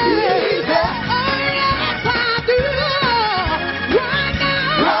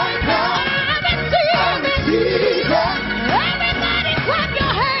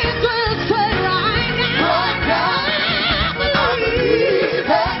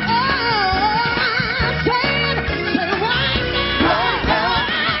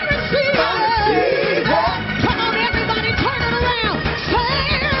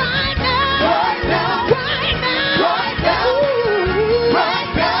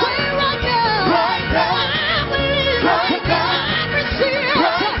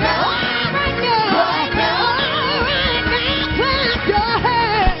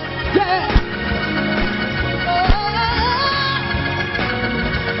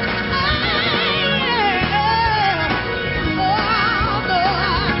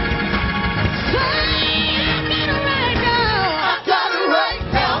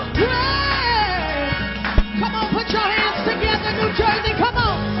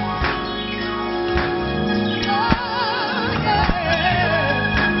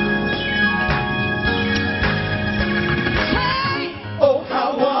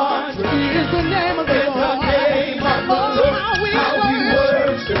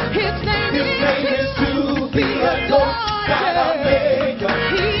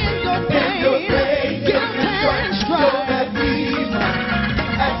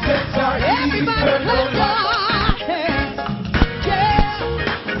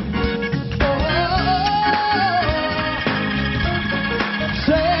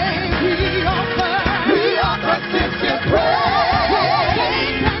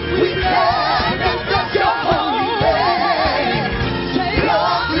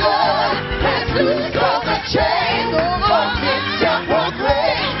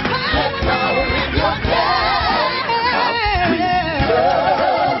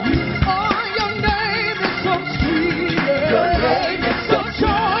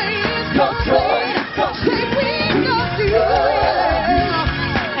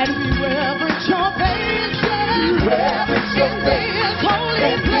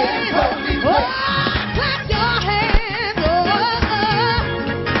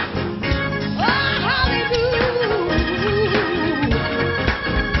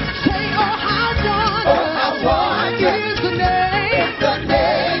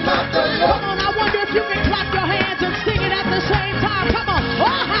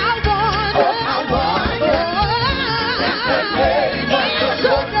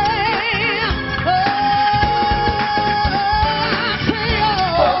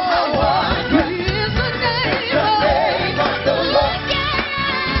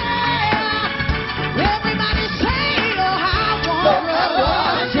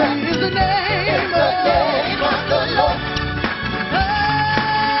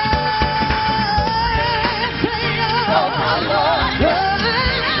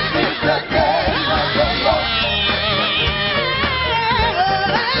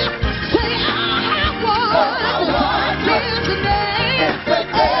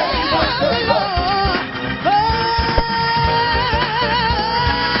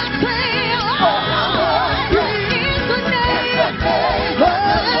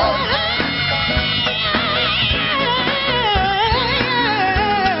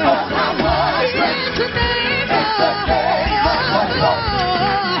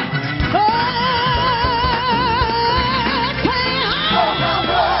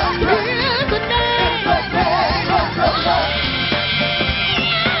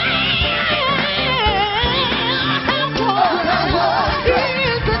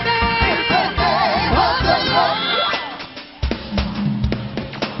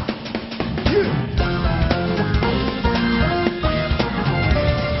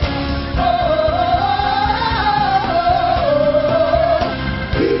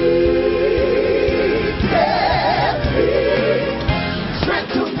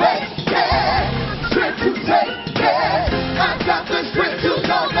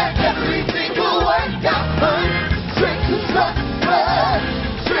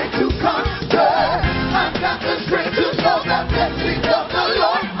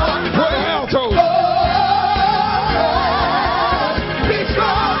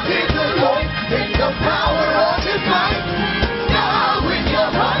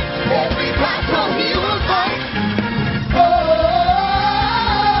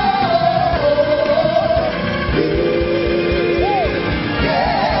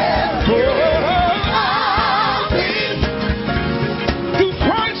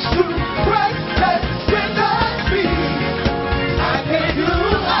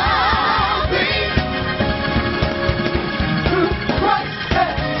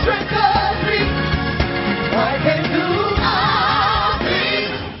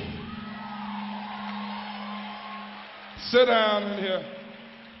 sit down in here.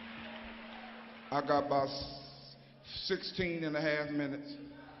 I got about 16 and a half minutes.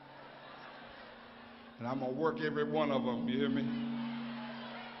 And I'm going to work every one of them. You hear me?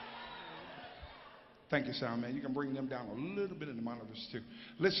 Thank you, sound man. You can bring them down a little bit in the monitors, too.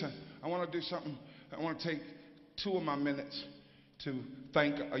 Listen, I want to do something. I want to take 2 of my minutes to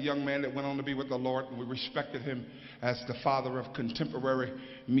thank a young man that went on to be with the Lord, and we respected him as the father of contemporary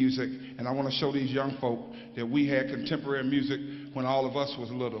music. And I want to show these young folk that we had contemporary music when all of us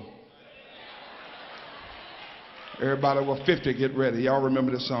was little. Everybody with 50, get ready. Y'all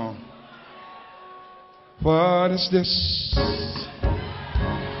remember this song? What is this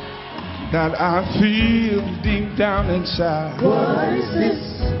that I feel deep down inside? What is this?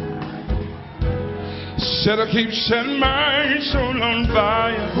 Said I keep setting my soul on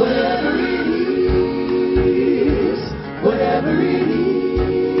fire. Whatever it is, whatever it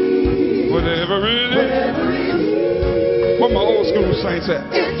is, Whatever it is. whatever it is, What my old school saints at?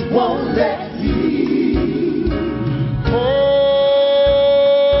 it won't let me.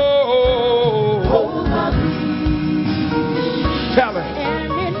 Oh, Hold my peace. tell it.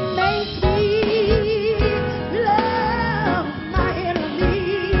 And it makes me love my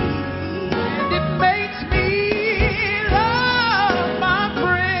enemy. And it makes me love my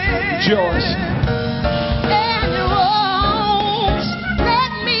friend. Joyce. And it won't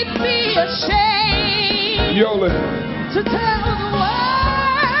let me be ashamed Yola. to tell the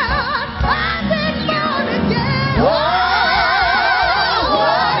world I've been born again.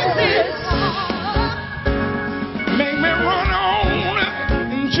 What is this? Make me run on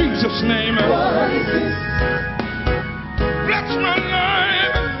in Jesus' name. What is this? Bless my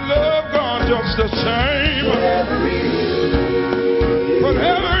life and love God just the same. Whatever it is,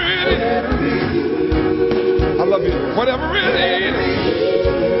 Whatever it is. whatever it is, I love you. Whatever it is.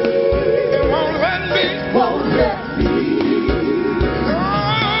 It won't let me. won't let me.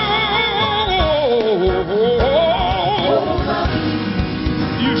 Oh,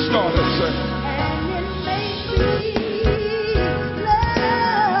 you started saying. And it makes me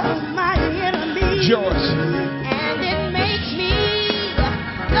love my enemy. Joyce. And it makes me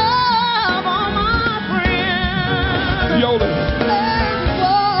love all my friends. Yola. And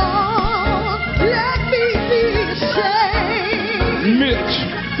won't let me be ashamed Mitch.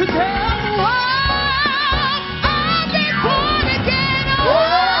 to tell the world I've been born again. Oh,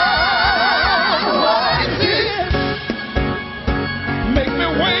 what is this? Make me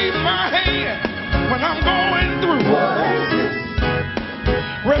wave my hand when I'm going through. What is this?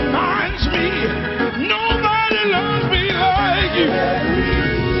 Reminds me nobody loves me like you.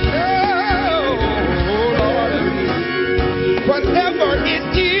 Oh, Lord. Whatever it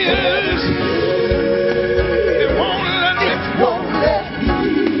is, it won't let me. Won't let me.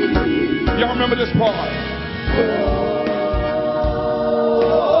 Y'all remember this part?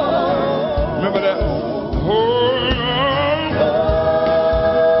 Remember that?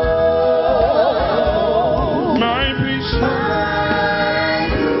 Oh, my peace.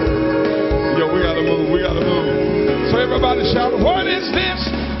 Yo, we gotta move. We gotta move. So everybody shout, what is this?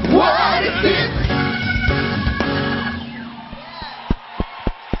 What is this?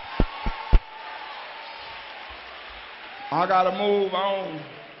 I gotta move on.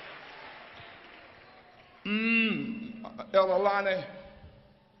 Ella Lonnie,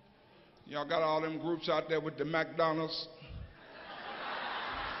 y'all got all them groups out there with the McDonald's.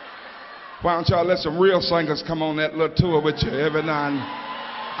 Why don't y'all let some real singers come on that little tour with you every now and then?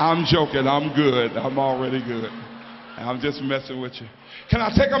 I'm joking. I'm good. I'm already good. I'm just messing with you. Can I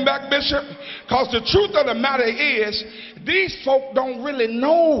take them back, Bishop? Because the truth of the matter is, these folk don't really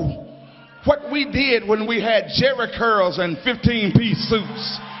know what we did when we had Jerry curls and 15-piece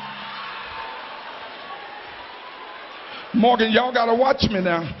suits. Morgan, y'all got to watch me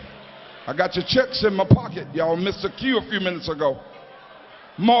now. I got your checks in my pocket. Y'all missed a cue a few minutes ago.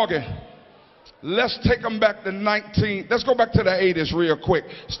 Morgan, let's take them back to let's go back to the 80s real quick.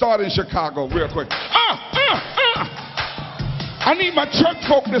 Start in Chicago real quick. I need my church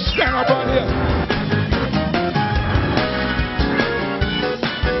folk to stand up right here.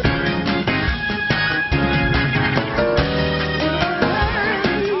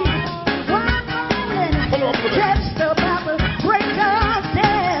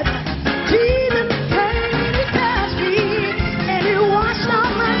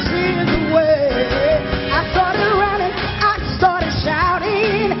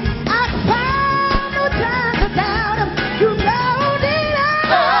 You know that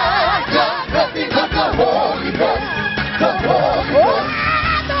I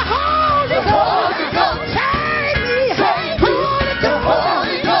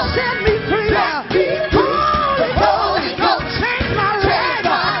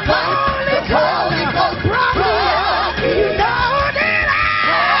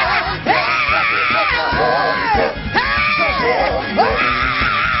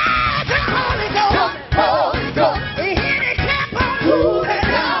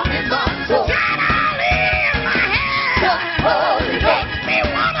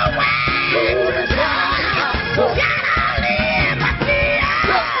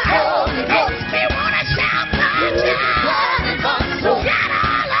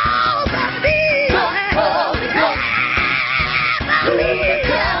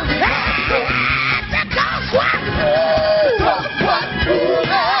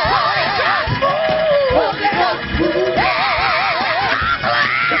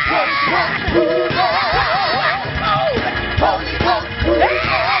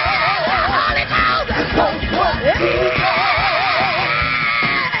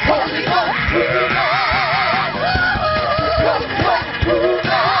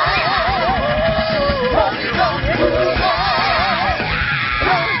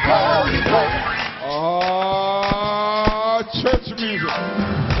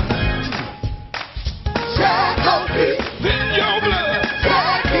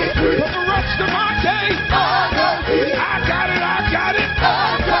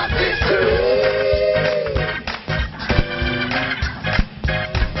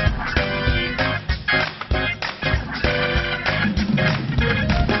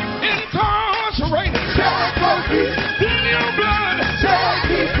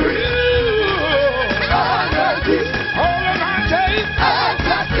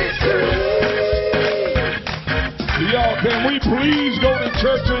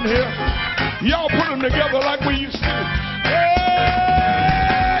church in here. Y'all put them together like we used to.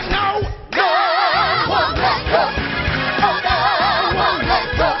 Hey, no. No, won't let go. Oh, no, won't let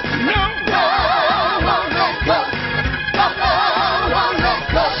go. No. No, won't let go. Oh, no, won't let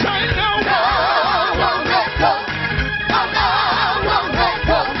go. Say no. No, won't let go. Oh, no, won't let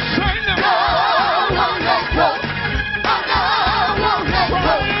go. Say no. No, won't let go. Oh, no, won't let go.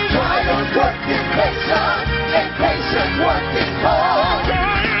 Triumph working patience, and patience working hard.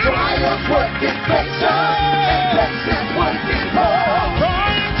 Triumph working patience, and patience working hard.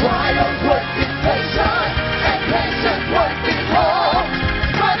 Triumph working patience, and patience working hard.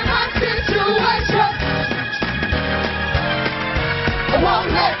 But my situation, I won't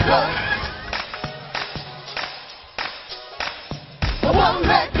let go. I won't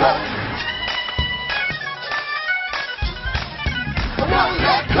let go. I won't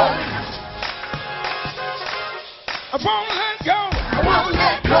let go. I won't let go. I won't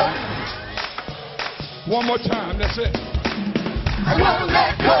let go. One more time, that's it. I won't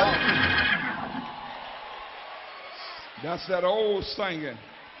let go. That's that old singing.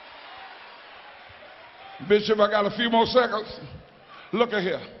 Bishop, I got a few more seconds. Look at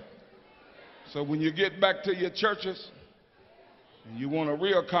here. So when you get back to your churches and you want a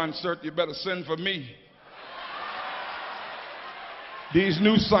real concert, you better send for me. These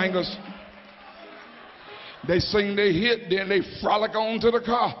new singers, they sing their hit, then they frolic on to the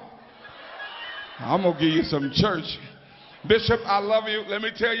car. I'm going to give you some church. Bishop, I love you. Let me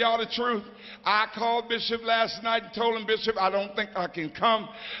tell y'all the truth. I called Bishop last night and told him, Bishop, I don't think I can come.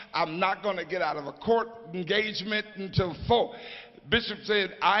 I'm not going to get out of a court engagement until 4. Bishop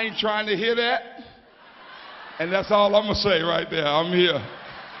said, I ain't trying to hear that. And that's all I'm going to say right there. I'm here.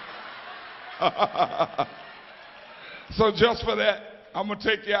 So just for that, I'm going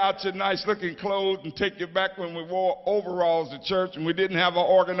to take you out your nice looking clothes and take you back when we wore overalls to church and we didn't have an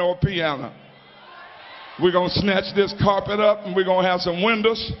organ or a piano. We're going to snatch this carpet up and we're going to have some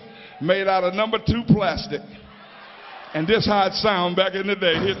windows made out of number 2 plastic. And this how it sound back in the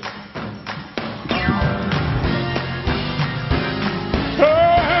day. Hit it.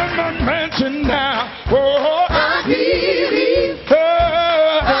 Oh, in my mansion now. Oh, I believe.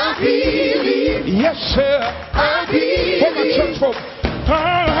 oh, I believe. yes, sir. I believe. For my church folk.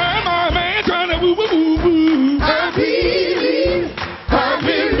 Oh, my mansion. Woo, woo, woo, woo. I believe. I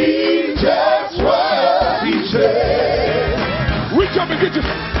believe just what he said. Reach up and get you.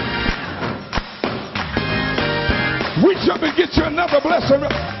 Reach up and get you another blessing.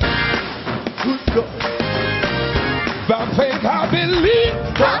 By faith I believe.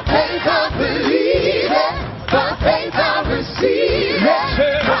 By faith I believe it. By faith I receive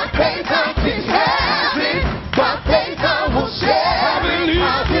it. By faith I can have it. By faith I will share it.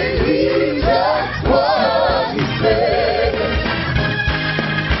 I believe just what he said.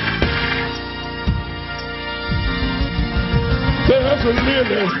 There's a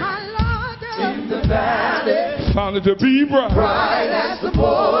lily In the valley, found it to be bright. bright as the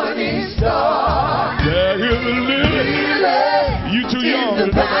morning star. There is a lily. You too young to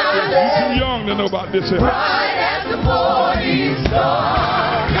know about this. You too young to know about this. Bright as the morning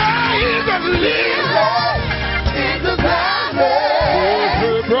star. There is a lily. In the valley,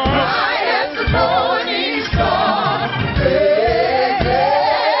 Oh, bright. bright as the morning star. Hey,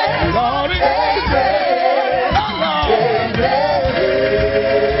 hey, Lordy. hey, hey, Lord.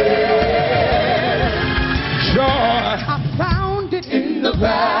 Joy. I found it in the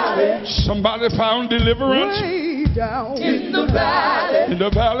valley, Somebody found deliverance way down. in the valley, in the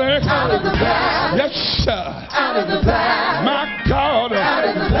valley. out of the valley, Yes, sir. out of the valley, My God. out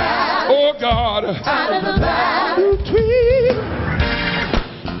of the valley, Oh, God. out of the valley.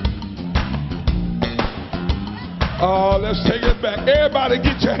 Oh, let's take it back. Everybody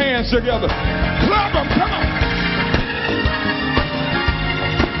get your hands together. Clap them. Come on.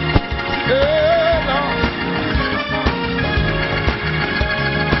 Yeah, Lord.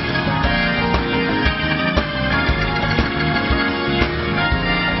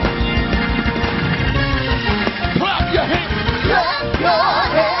 Clap your hands. Clap your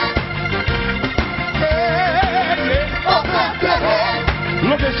hands, Yeah. oh clap your hands,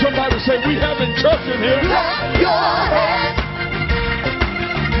 Look at somebody and say, we having church in here. clap your hands,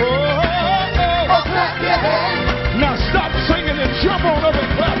 Oh, oh, oh oh. clap your hands. Now stop singing and jump on up and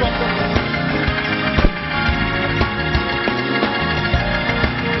clap up.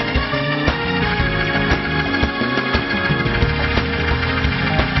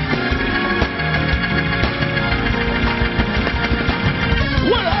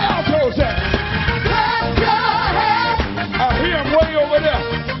 Where the altos at? Clap your hands, I hear them way over there.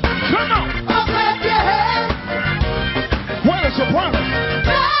 Come on. oh clap your hands, Where the sopranos?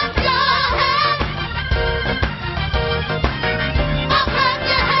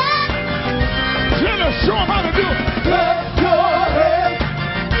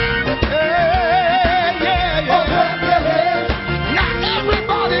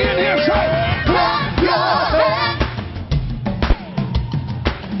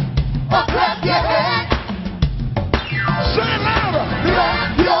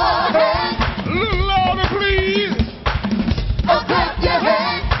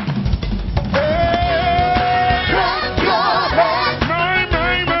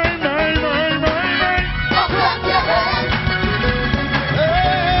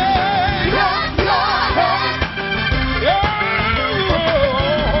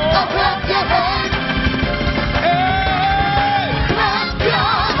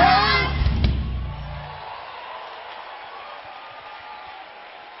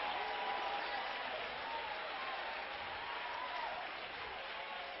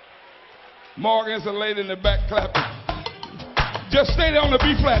 Morgan's the lady in the back clapping. Just stay there on the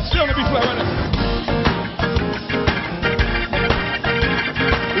B flat. Stay on the B flat right there.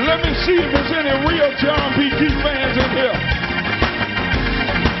 Let me see if there's any real John P. Key fans in here.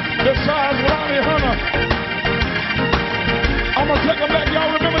 Besides Lonnie Hunter. I'm going to take them back.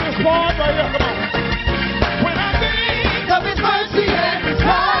 Y'all remember this part right here? Come on. When I think of His mercy and His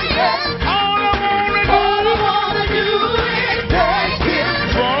kindness, all I want to do is thank Him.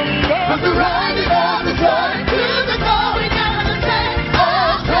 from The rising of the sun to the going down of the same.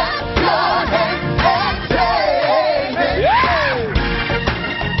 Oh, clap your hands and say amen.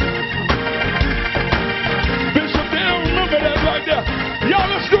 Bishop, they don't remember that right there. Y'all,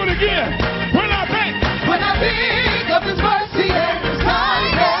 let's do it again. When I think of His mercy and His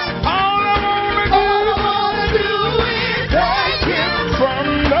kindness, all I wanna do is thank Him. from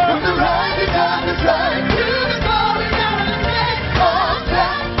The rising of the sun to the going down of the same. Oh,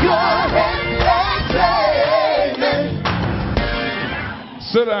 clap your hands and say amen.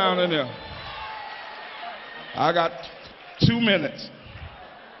 Sit down in there. I got 2 minutes.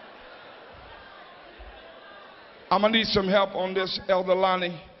 I'm going to need some help on this, Elder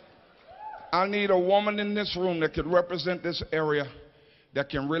Lonnie. I need a woman in this room that could represent this area that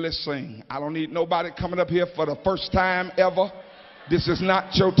can really sing. I don't need nobody coming up here for the first time ever. This is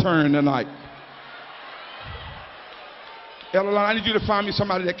not your turn tonight. Elder Lonnie, I need you to find me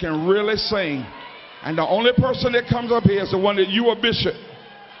somebody that can really sing. And the only person that comes up here is the one that you are bishop.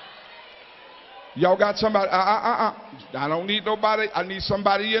 Y'all got somebody? I don't need nobody. I need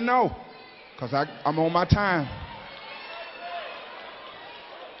somebody you know. Because I'm on my time.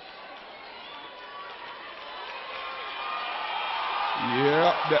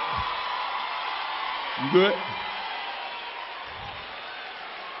 Yeah. You good?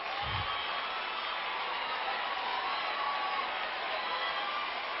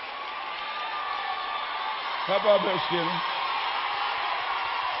 How about that, Skinny?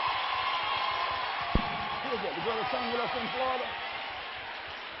 Who is that? The girl that sang with us in Florida?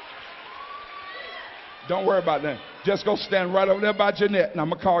 Don't worry about that. Just go stand right over there by Jeanette, and I'm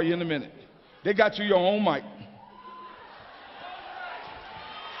going to call you in a minute. They got you your own mic.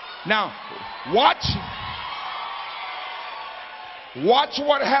 Now, watch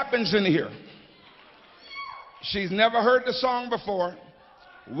what happens in here. She's never heard the song before.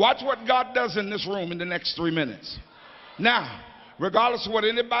 Watch what God does in this room in the next 3 minutes. Now, regardless of what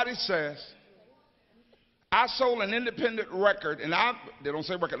anybody says, I sold an independent record, and they don't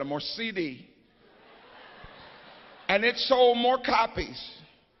say record no more, CD. And it sold more copies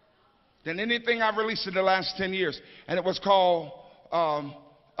than anything I've released in the last 10 years. And it was called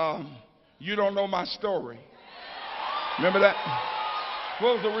You Don't Know My Story. Remember that?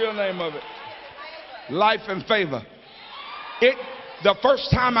 What was the real name of it? Life and Favor. The first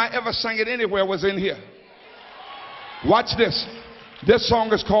time I ever sang it anywhere was in here. Watch this. This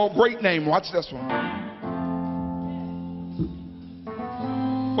song is called Great Name. Watch this one.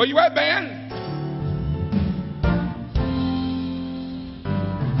 Where you at, band?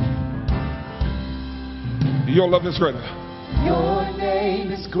 You'll love this greater. Your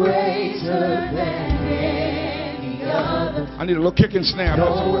name is greater than any other. I need a little kick and snap.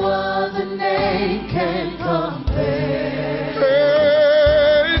 No other name can compare. Hey.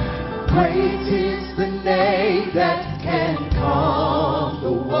 Great is the name that can calm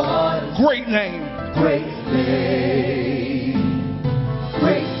the water. Great name. Great name.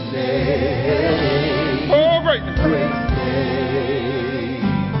 Great name. Oh, great name. Great name.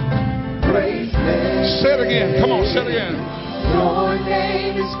 Great name. Say it again. Come on, say it again. Your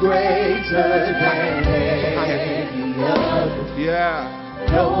name is greater than any other. Yeah.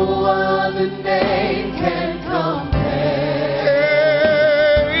 No other name can compare.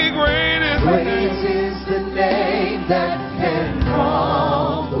 Hey, great is the name. Great is the name that can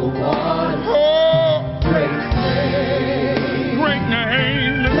calm the water. Oh, Great name. great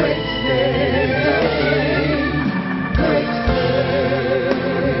name. Great name. Great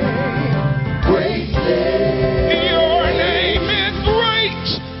name. Great name. Your name is great.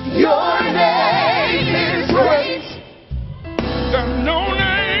 Your name is great. There's no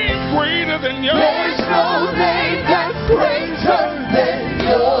name greater than yours. There's no name that's greater than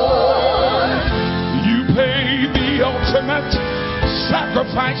yours. You paid the ultimate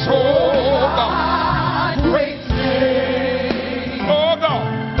sacrifice. Oh, God. Great name. Oh, God.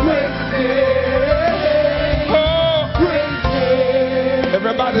 Great name. Oh, Great name.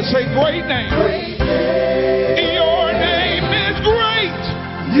 everybody say great name. Great name. Your name is great.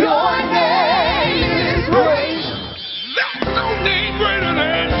 Your name is great. There's no name greater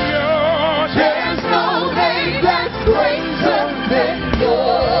than yours. There's no name that's greater than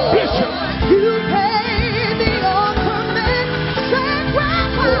yours. Bishop,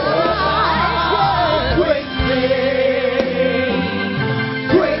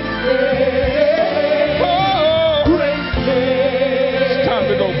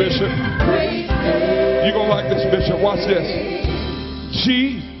 this.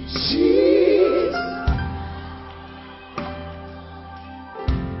 Jesus.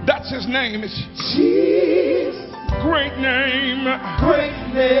 That's his name. It's Jesus. Great name. Great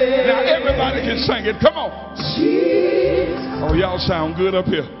name. Now everybody can sing it. Come on. Jesus. Oh, y'all sound good up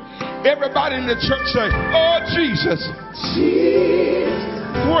here. Everybody in the church say, oh, Jesus. Jesus.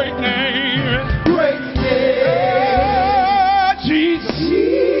 Great name. Great name. Oh, Jesus.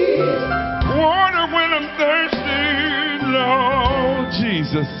 Jesus. Water when I'm thirsty, Lord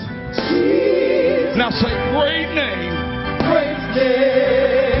Jesus. Jesus. Now say, great name. Great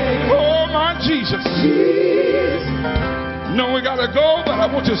name. Oh, my Jesus. Jesus. No, we got to go, but I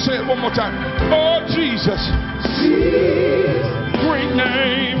want you to say it one more time. Oh, Jesus. Jesus. Great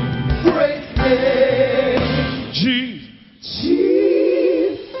name. Great name. Jesus. Jesus.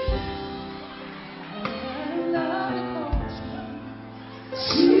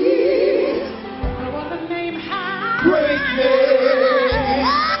 Jesus. What the name high. Great name.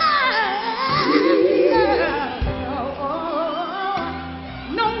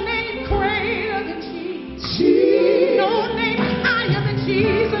 No name greater than Jesus. Jesus. No name higher than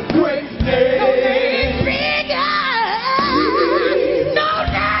Jesus. Great name. No name bigger. No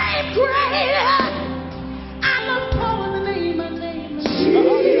name greater. I love calling the name of Jesus.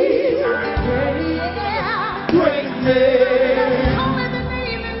 Great name. Calling the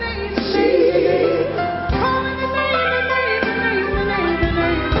name, the name, the name. Calling the name, the name, the name, the name, the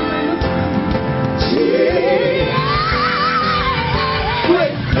name, the name.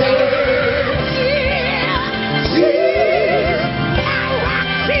 Great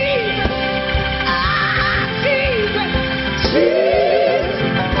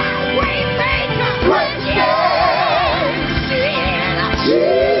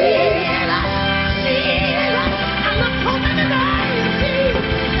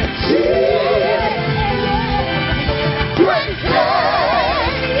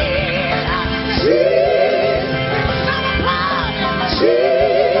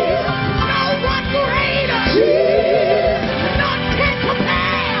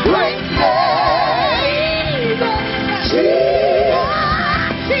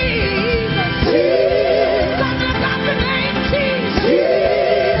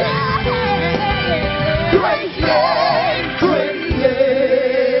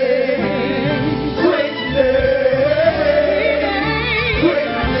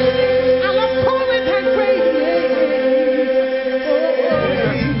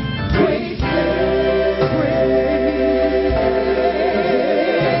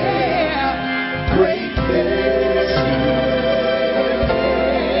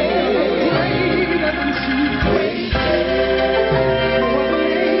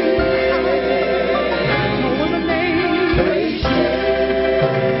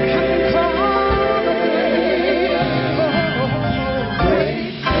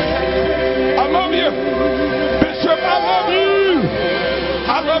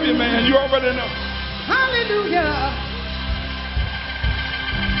Man, you already know. Hallelujah.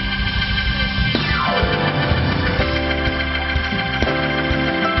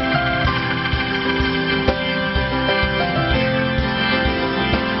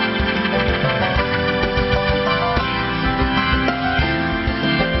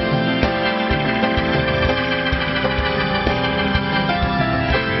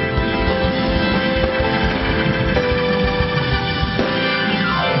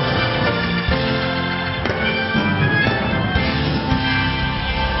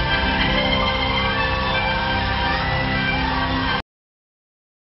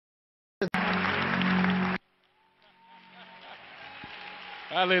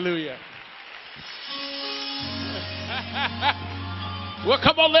 Hallelujah. Well,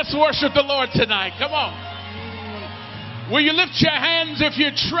 come on, let's worship the Lord tonight. Come on. Will you lift your hands if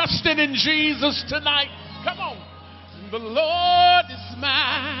you're trusting in Jesus tonight? Come on. The Lord is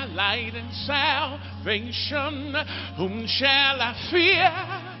my light and salvation. Whom shall I fear?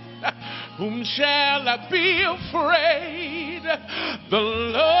 Whom shall I be afraid? The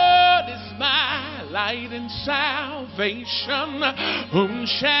Lord is my light and salvation. Whom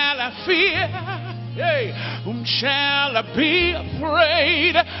shall I fear? Hey, whom shall I be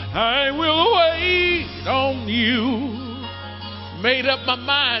afraid? I will wait on you. Made up my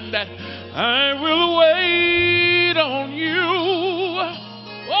mind that I will wait on you.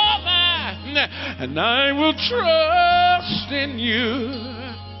 Oh, man. And I will trust in you.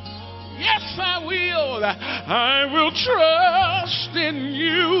 Yes, I will. I will trust in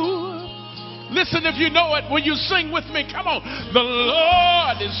you. Listen, if you know it, will you sing with me? Come on. The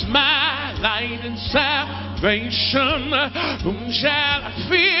Lord is my light and salvation. Whom shall I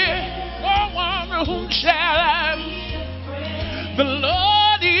fear? Oh, one whom shall I The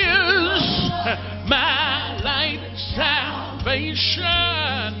Lord is my light and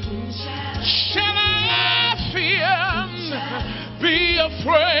salvation. Shall I fear? Be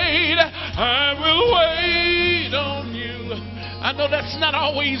afraid? I will wait on you. I know that's not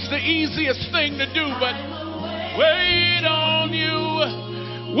always the easiest thing to do, but wait on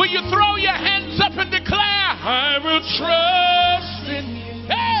you. Will you throw your hands up and declare, I will trust in you?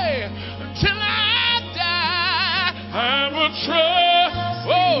 Hey, until I die, I will trust.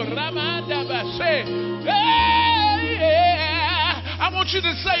 Oh, Ramadaba, say, hey, yeah. I want you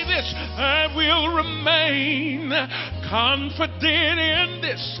to say this. I will remain confident in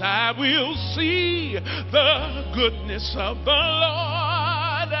this. I will see the goodness of the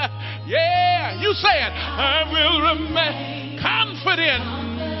Lord. Yeah, you say it. I will remain confident.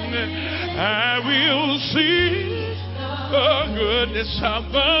 I will see the goodness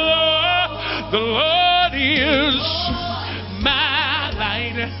of the Lord. The Lord is my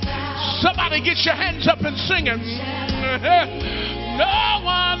light. Somebody get your hands up and sing it. No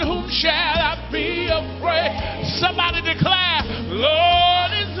one whom shall I be afraid. Somebody declare,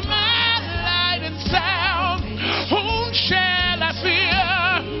 Lord is my light and sound. Whom shall I fear?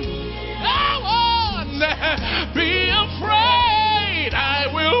 No one be afraid. I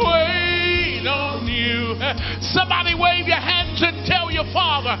will wait on you. Somebody wave your hands and tell your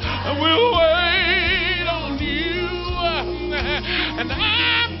Father, I will wait on you. And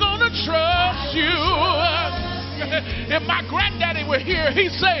I'm gonna trust you. If my granddaddy were here,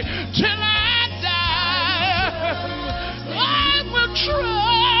 he'd say, till I die, I will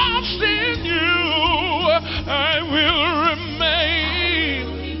trust in you. I will remain.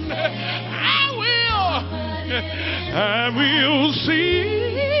 I will see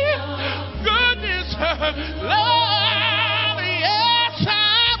goodness. Lord, yes,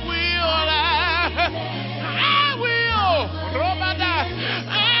 I will.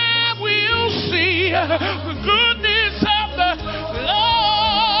 I will see the goodness of the Lord.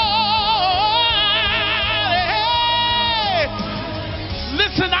 Hey.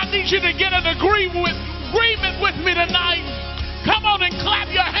 Listen, I need you to get an agreement with me tonight. Come on and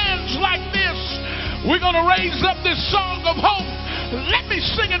clap your hands like this. We're going to raise up this song of hope. Let me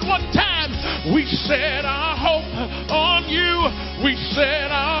sing it one time. We set our hope on you. We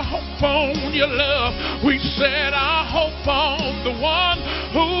set our hope on your love. We set our hope on the one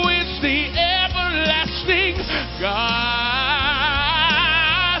who is the everlasting God.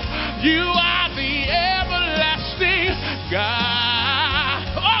 You are the everlasting God.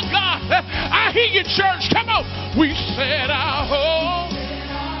 Oh, God, I hear you, church. Come on. We set our hope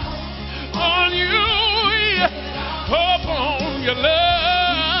on you. Hope on your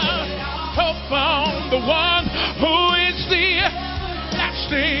love. Hope on the one who is the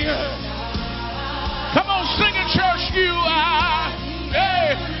everlasting. Come on, sing it, church. You are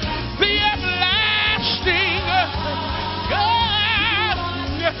the everlasting God.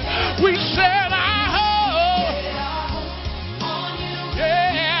 We set our hope.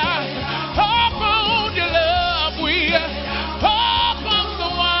 Yeah. Hope on your love. We hope on the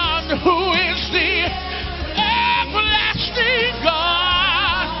one who is the everlasting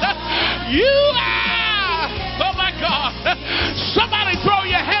God. You are. Oh my God. Somebody throw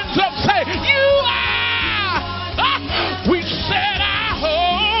your hands up. Say, you are. We set our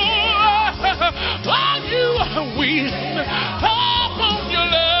hope on you. We hope on your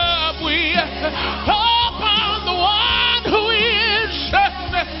love. We hope on the one who is.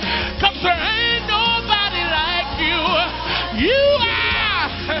 'Cause there ain't nobody like you. You are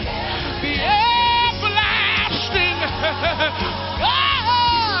the everlasting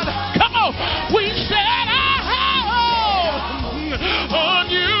God. Come on. We set our hope on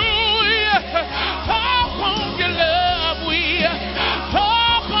you. Hope on your love. We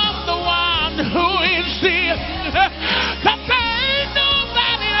hope on the one who is the. 'Cause there ain't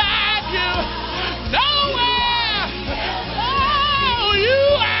nobody like you. Nowhere. Oh, you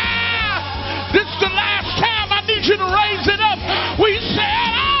are. This is the last time I need you to raise it up. We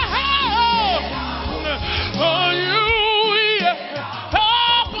set our hope on you. We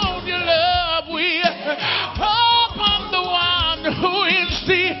hope on your love. We hope on the one who is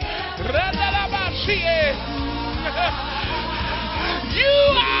the. You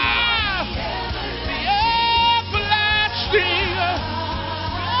are the everlasting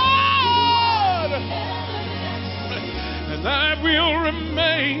God. And I will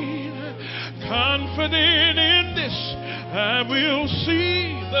remain confident in this. I will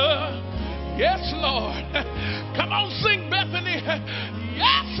see the. Yes, Lord. Come on, sing, Bethany.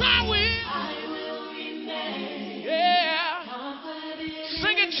 Yes, I will. Yeah.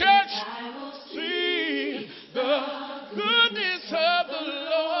 Sing it, church. See the goodness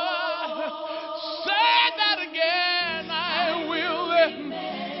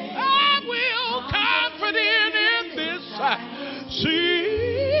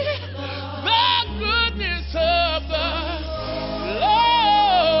see the goodness of the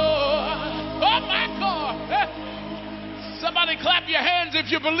Lord. Oh my God. Somebody clap your hands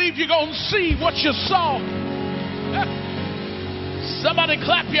if you believe you're going to see what you saw. Somebody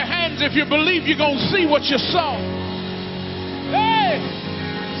clap your hands if you believe you're going to see what you saw. Hey,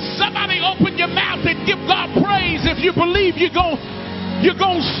 somebody open your mouth and give God praise if you believe you're going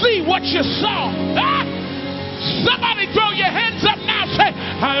to see what you saw. Ah! Somebody throw your hands up now and say,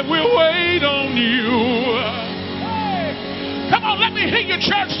 I will wait on you. Hey, come on, let me hear your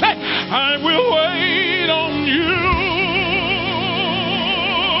church say, I will wait on you.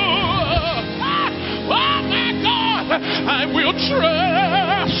 Oh my God, I will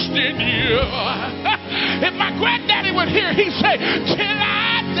trust in you. If my granddaddy would hear, he'd say, till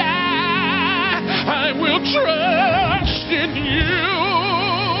I die, I will trust in you.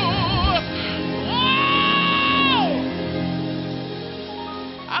 Oh!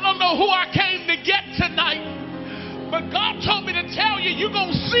 I don't know who I came to get tonight, but God told me to tell you, you're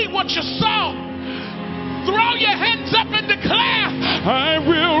going to see what you saw. Throw your hands up and declare, I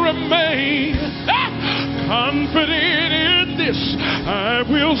will remain confident in this. I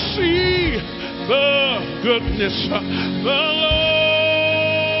will see the goodness of the Lord.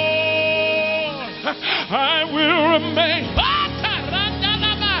 I will remain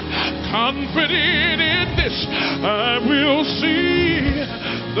confident in this. I will see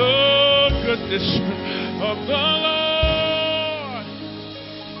the goodness of the Lord.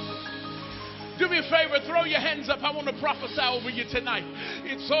 Do me a favor, throw your hands up. I want to prophesy over you tonight.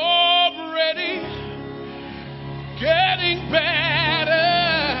 It's already getting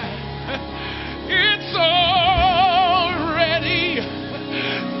better. It's already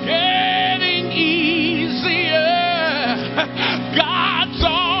getting easier. God's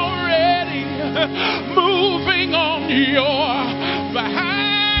already moving on your behalf.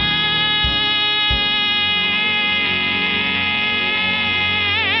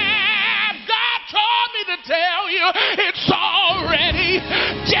 God told me to tell you it's already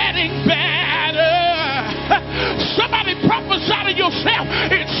getting better. Somebody prophesy to yourself,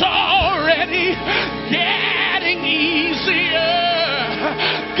 it's already getting easier.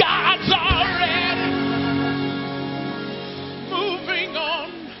 God's already moving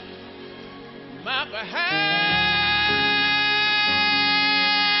on my behalf.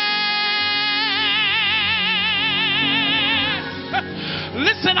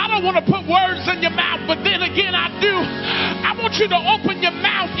 Listen, I don't want to put words in your mouth, but then again I do. I want you to open your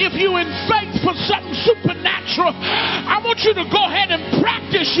mouth if you're in faith for something supernatural. I want you to go ahead and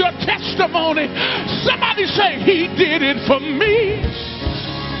practice your testimony. Somebody say, he did it for me.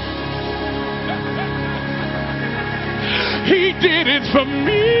 He did it for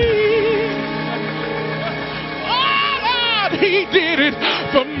me. Oh Lord, he did it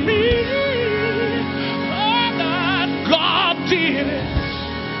for me. Oh Lord, God did it.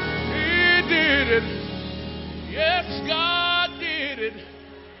 He did it. Yes, God did it.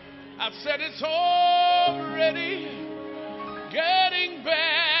 I said it's already getting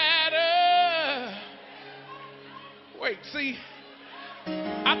better. Wait, see,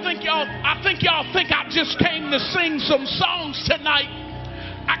 I think y'all think I just came to sing some songs tonight.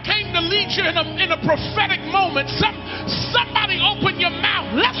 I came to lead you in a prophetic moment. Somebody open your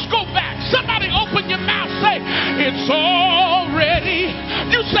mouth. Let's go back. Somebody open your mouth. Say, it's already.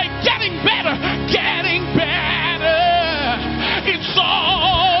 You say, getting better. Getting better. It's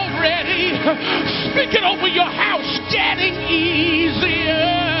already. Speak it over your house. Getting easier.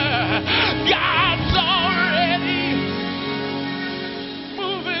 God's already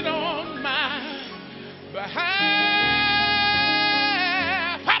moving on my behalf.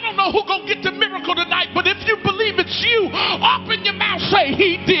 I don't know who's going to get the miracle tonight, but if you believe it's you, open your mouth, say,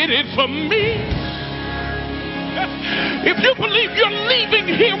 he did it for me. If you believe you're leaving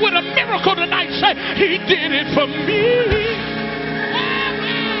here with a miracle tonight, say, he did it for me.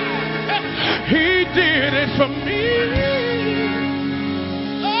 He did it for me.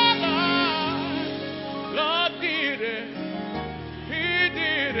 Oh, Lord, God did it. He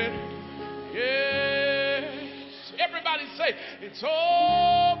did it. Yes. Everybody say, it's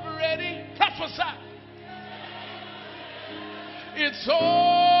already prophesied. It's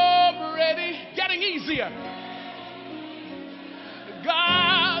already getting easier.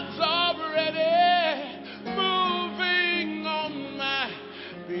 God's already moving on my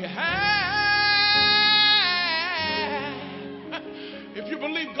behalf. If you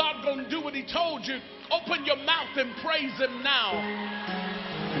believe God's going to do what he told you, open your mouth and praise him now.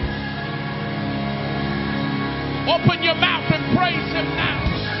 Open your mouth and praise him now.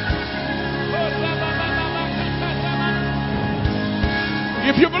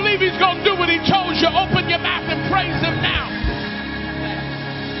 If you believe he's going to do what he told you, open your mouth and praise him now.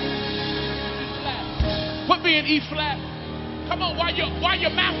 Put me in E flat. Come on, while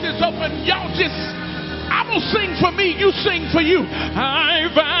your mouth is open, y'all just, I'm going to sing for me, you sing for you. I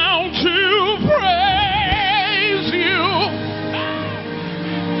vow to praise you.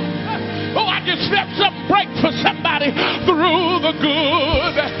 Oh, I just felt something break for somebody through the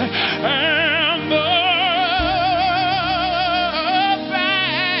good and the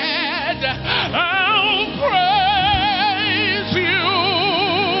bad. I'll praise you,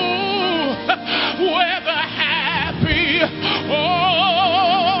 whether happy or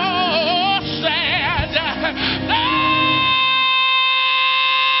sad.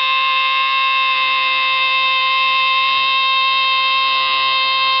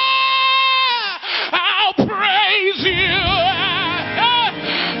 I'll praise you.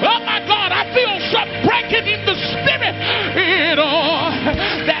 Oh my God, I feel something breaking in the spirit in all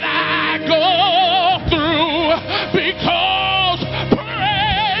that I go through, because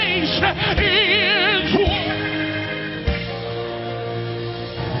praise is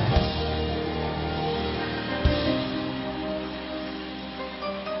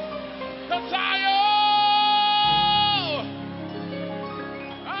because I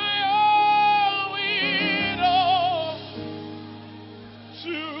owe it all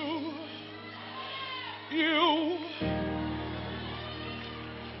to you.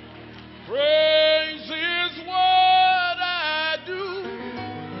 Praise is what I do.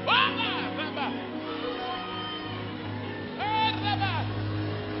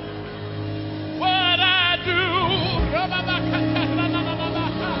 What I do.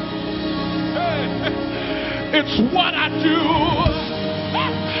 It's what I do.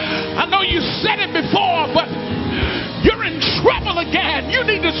 I know you said it before, but you're in trouble again. You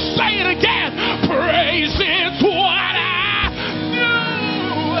need to say it again. Praise is what I do.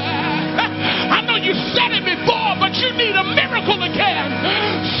 I know you said it before, but you need a miracle again.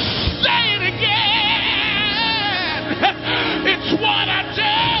 Say it again. It's what I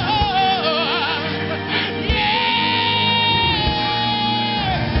do.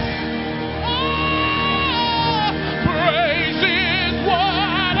 Praise is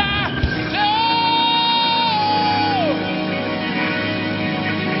what I do.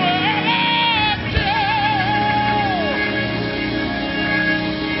 What I do.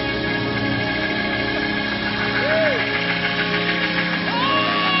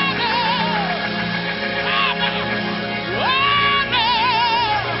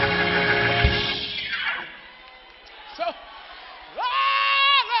 So,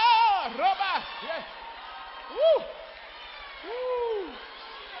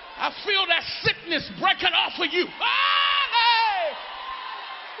 I feel that sickness breaking off of you.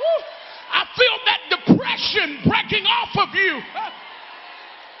 I feel that depression breaking off of you.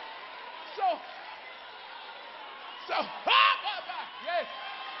 So,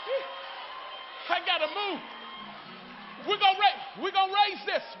 I gotta move. We're gonna raise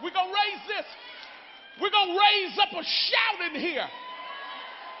this. We're gonna raise this. We're gonna raise up a shout in here.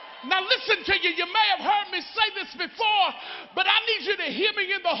 Now listen to you. You may have heard me say this before, but I need you to hear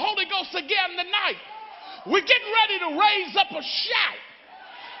me in the Holy Ghost again tonight. We're getting ready to raise up a shout.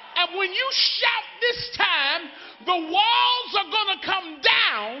 And when you shout this time, the walls are going to come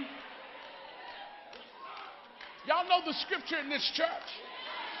down. Y'all know the scripture in this church.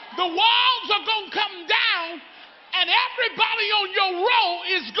 The walls are going to come down, and everybody on your row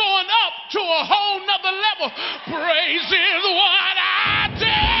is going up to a whole nother level. Praise is what I do.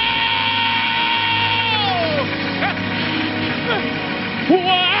 What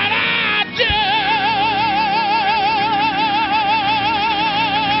I do.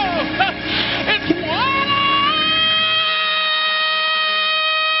 It's what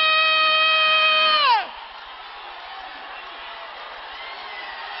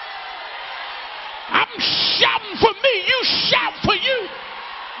I'm shouting for me. You shout for you.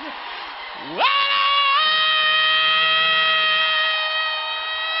 What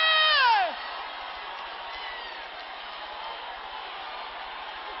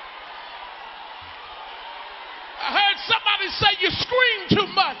I heard somebody say you scream too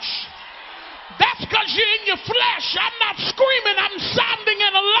much. That's because you're in your flesh. I'm not screaming, I'm sounding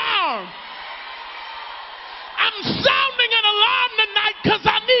an alarm. I'm sounding an alarm tonight because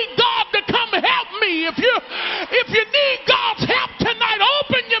I need God to come help me. If you need God's help tonight,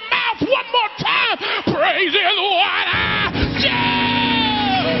 open your mouth one more time. Praise the Lord.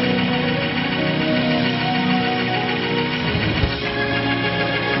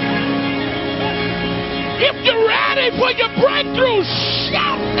 If you're ready for your breakthrough,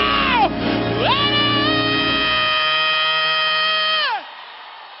 shout now.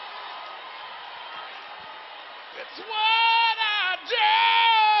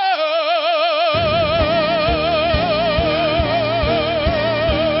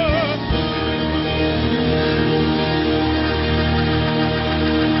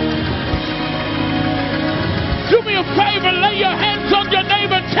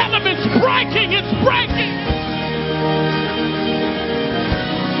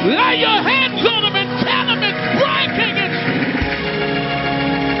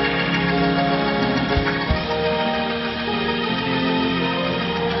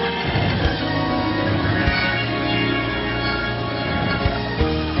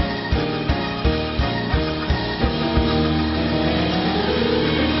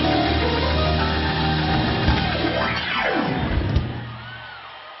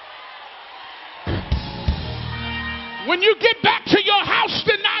 When you get back to your house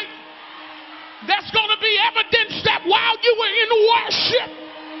tonight, there's going to be evidence that while you were in worship,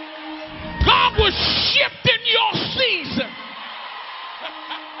 God was shifting your season.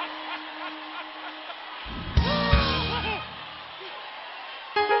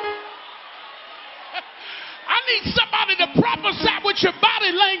 I need somebody to prophesy with your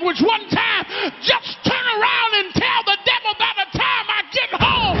body language one time. Just turn around and tell the devil, by the time I get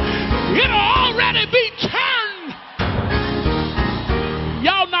home, it'll already be turned.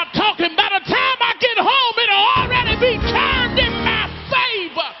 Y'all not talking. By the time I get home, it'll already be turned in my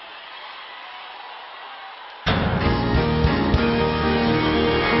favor.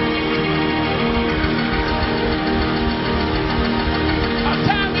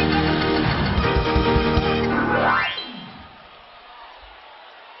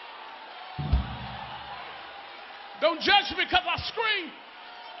 Don't judge me because I scream.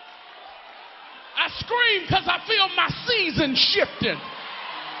 I scream because I feel my season shifting.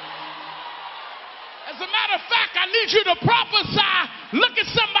 As a matter of fact, I need you to prophesy. Look at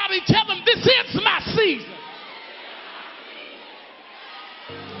somebody, tell them this is my season.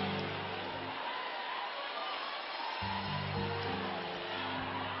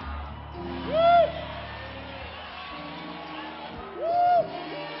 Woo. Woo.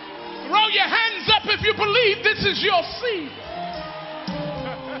 Throw your hands up if you believe this is your season.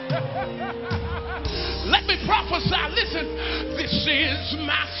 Let me prophesy. Listen, this is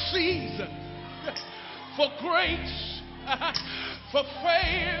my season for grace, for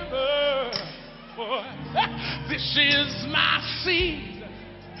favor. This is my season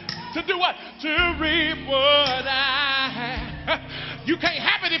to do what? To reap what I have. You can't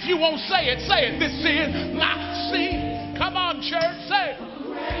have it if you won't say it. Say it. This is my season. Come on, church. Say it.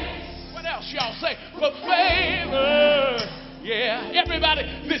 What else y'all say? For favor. Yeah, everybody,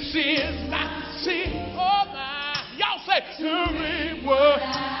 this is my season. Oh my. Y'all say, to reap what I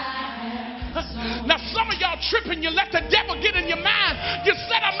have. Now some of y'all tripping, you let the devil get in your mind. You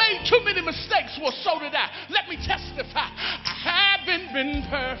said I made too many mistakes. Well, so did I. Let me testify. I haven't been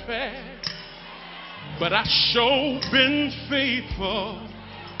perfect, but I sure been faithful.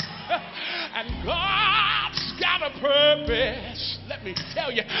 And God's got a purpose, let me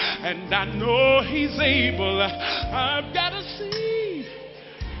tell you, and I know he's able. I've got a seed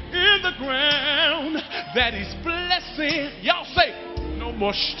in the ground that he's blessing. Y'all say, no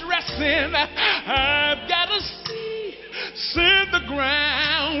more stressing. I've got a seed in the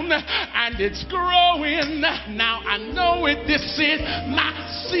ground and it's growing. Now I know it, this is my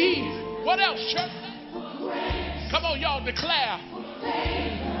seed. What else, church? Come on, y'all, declare.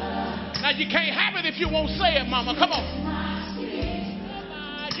 Now you can't have it if you won't say it, mama. Come on.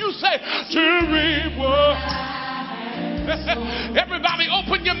 You say, to reap what. Everybody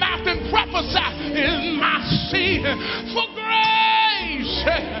open your mouth and prophesy. In my season for grace,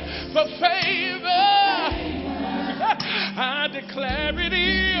 for favor, I declare it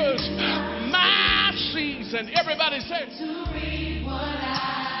is my season. Everybody say, to reap what I.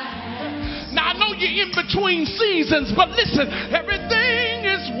 Now I know you're in between seasons, but listen, everything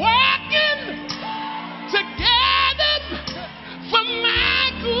is working together for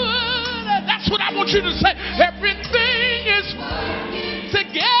my good. That's what I want you to say. Everything is working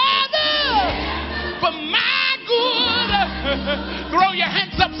together for my good. Throw your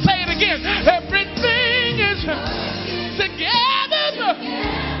hands up, say it again. Everything is together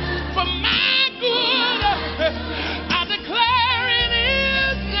for my good. I declare it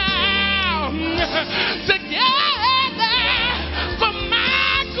is now together for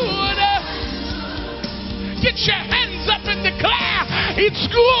my good. Get your hands up and declare it's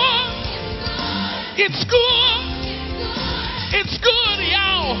good. It's good. It's good,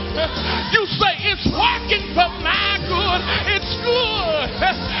 y'all. You say it's working for my good. It's good.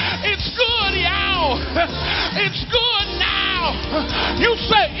 It's good, y'all. It's good now. You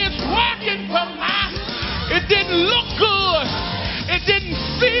say it's working for my. It didn't look good. It didn't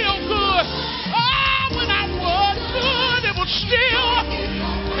feel good. Oh, when I was good, it was still.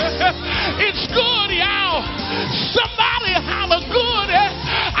 It's good, y'all. Somebody holler good.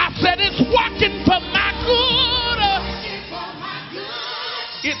 I said it's working for my good.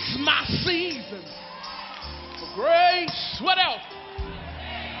 It's my season for grace. What else?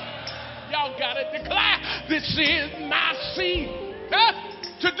 Y'all got it. Declare this is my season.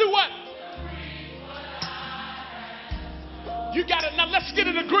 To do what? You got it. Now let's get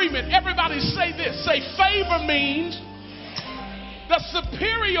an agreement. Everybody say this. Say favor means the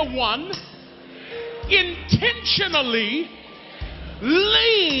superior one intentionally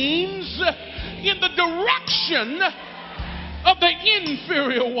leans in the direction of the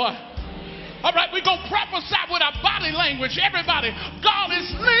inferior one. All right, we're going to prophesy with our body language. Everybody, God is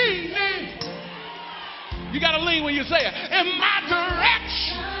leaning. You got to lean when you say it. In my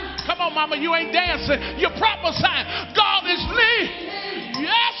direction. Come on, mama, you ain't dancing. You're prophesying. God is leaning.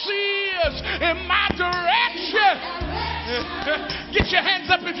 Yes, he is. In my direction. Get your hands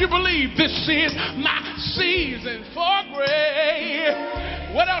up if you believe this is my season for grace.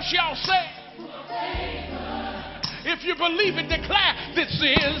 What else y'all say? If you believe it, declare, this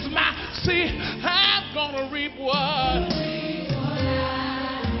is my season. I'm gonna reap what?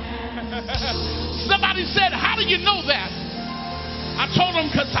 Somebody said, how do you know that? I told them,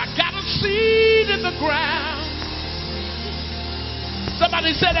 because I got a seed in the ground.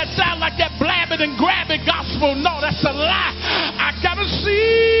 Somebody said that sound like that blab it and grab it gospel. No, that's a lie. I got a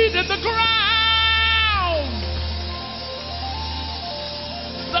seed in the ground.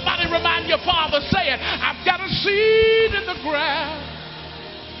 Somebody remind your father, say it. I've got a seed in the ground.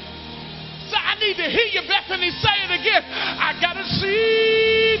 So I need to hear you, Bethany, say it again. I got a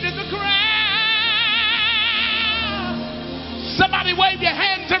seed in the ground. Somebody wave your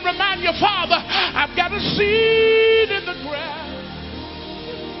hands and remind your father, I've got a seed in the ground.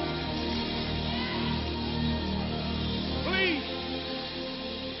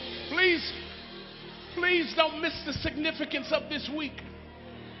 Please don't miss the significance of this week.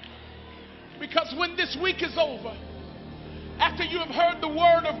 Because when this week is over, after you have heard the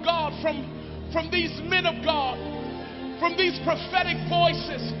word of God from these men of God, from these prophetic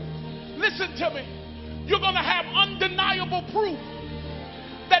voices, listen to me, you're going to have undeniable proof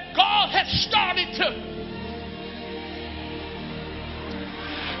that God has started to.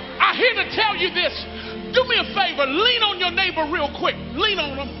 I'm here to tell you this. Do me a favor, lean on your neighbor real quick. Lean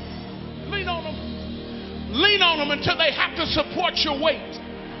on them. Lean on them. Lean on them until they have to support your weight.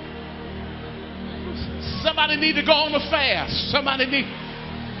 Somebody need to go on a fast. Somebody need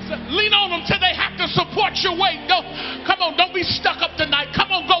lean on them till they have to support your weight. Come on, don't be stuck up tonight.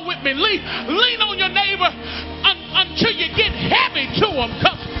 Come on, go with me. Lean on your neighbor until you get heavy to them.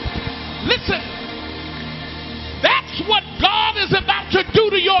 Because listen, that's what God is about to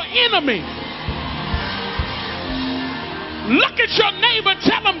do to your enemy. Look at your neighbor,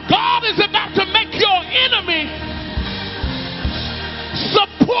 tell him God is about to make your enemy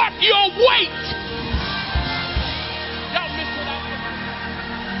support your weight. Y'all miss what I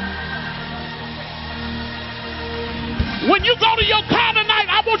said. When you go to your car tonight,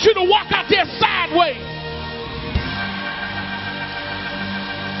 I want you to walk out there sideways.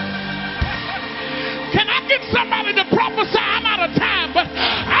 Can I get somebody to prophesy? I'm out of time, but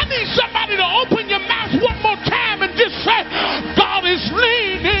I need somebody to open your mouth one more time and just say, God is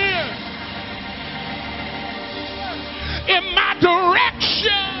leaning in my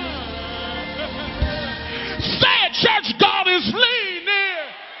direction. Say it, church, God is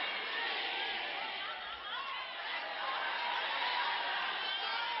leaning.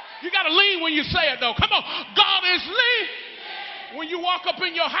 You got to lean when you say it, though. Come on. God is leaning. When you walk up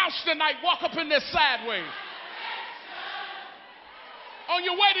in your house tonight, walk up in there sideways. On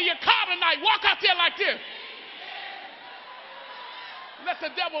your way to your car tonight, walk out there like this. Let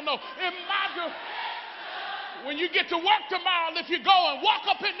the devil know. When you get to work tomorrow, if you're going, walk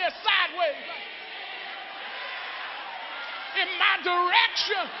up in there sideways. In my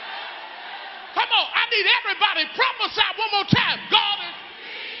direction. Come on, I need everybody prophesy one more time. God is.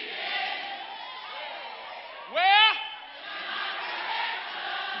 Where?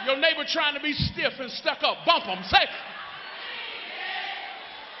 Your neighbor trying to be stiff and stuck up. Bump them. Say.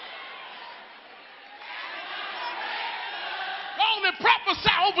 Go on and prophesy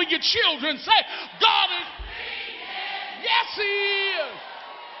over your children. Say, God is. Yes, he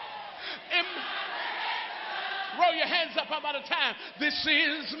is. Roll your hands up. I'm out of time. This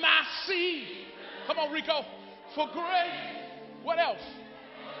is my seed. Come on, Rico. For grace. What else?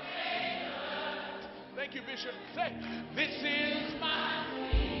 Thank you, Bishop. Say, this is my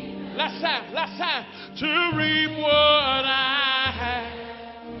seed. Last time. To reap what I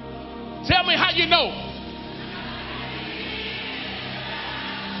have. Tell me how you know.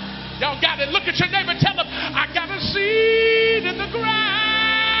 Y'all got it. Look at your neighbor. Tell them, I got a seed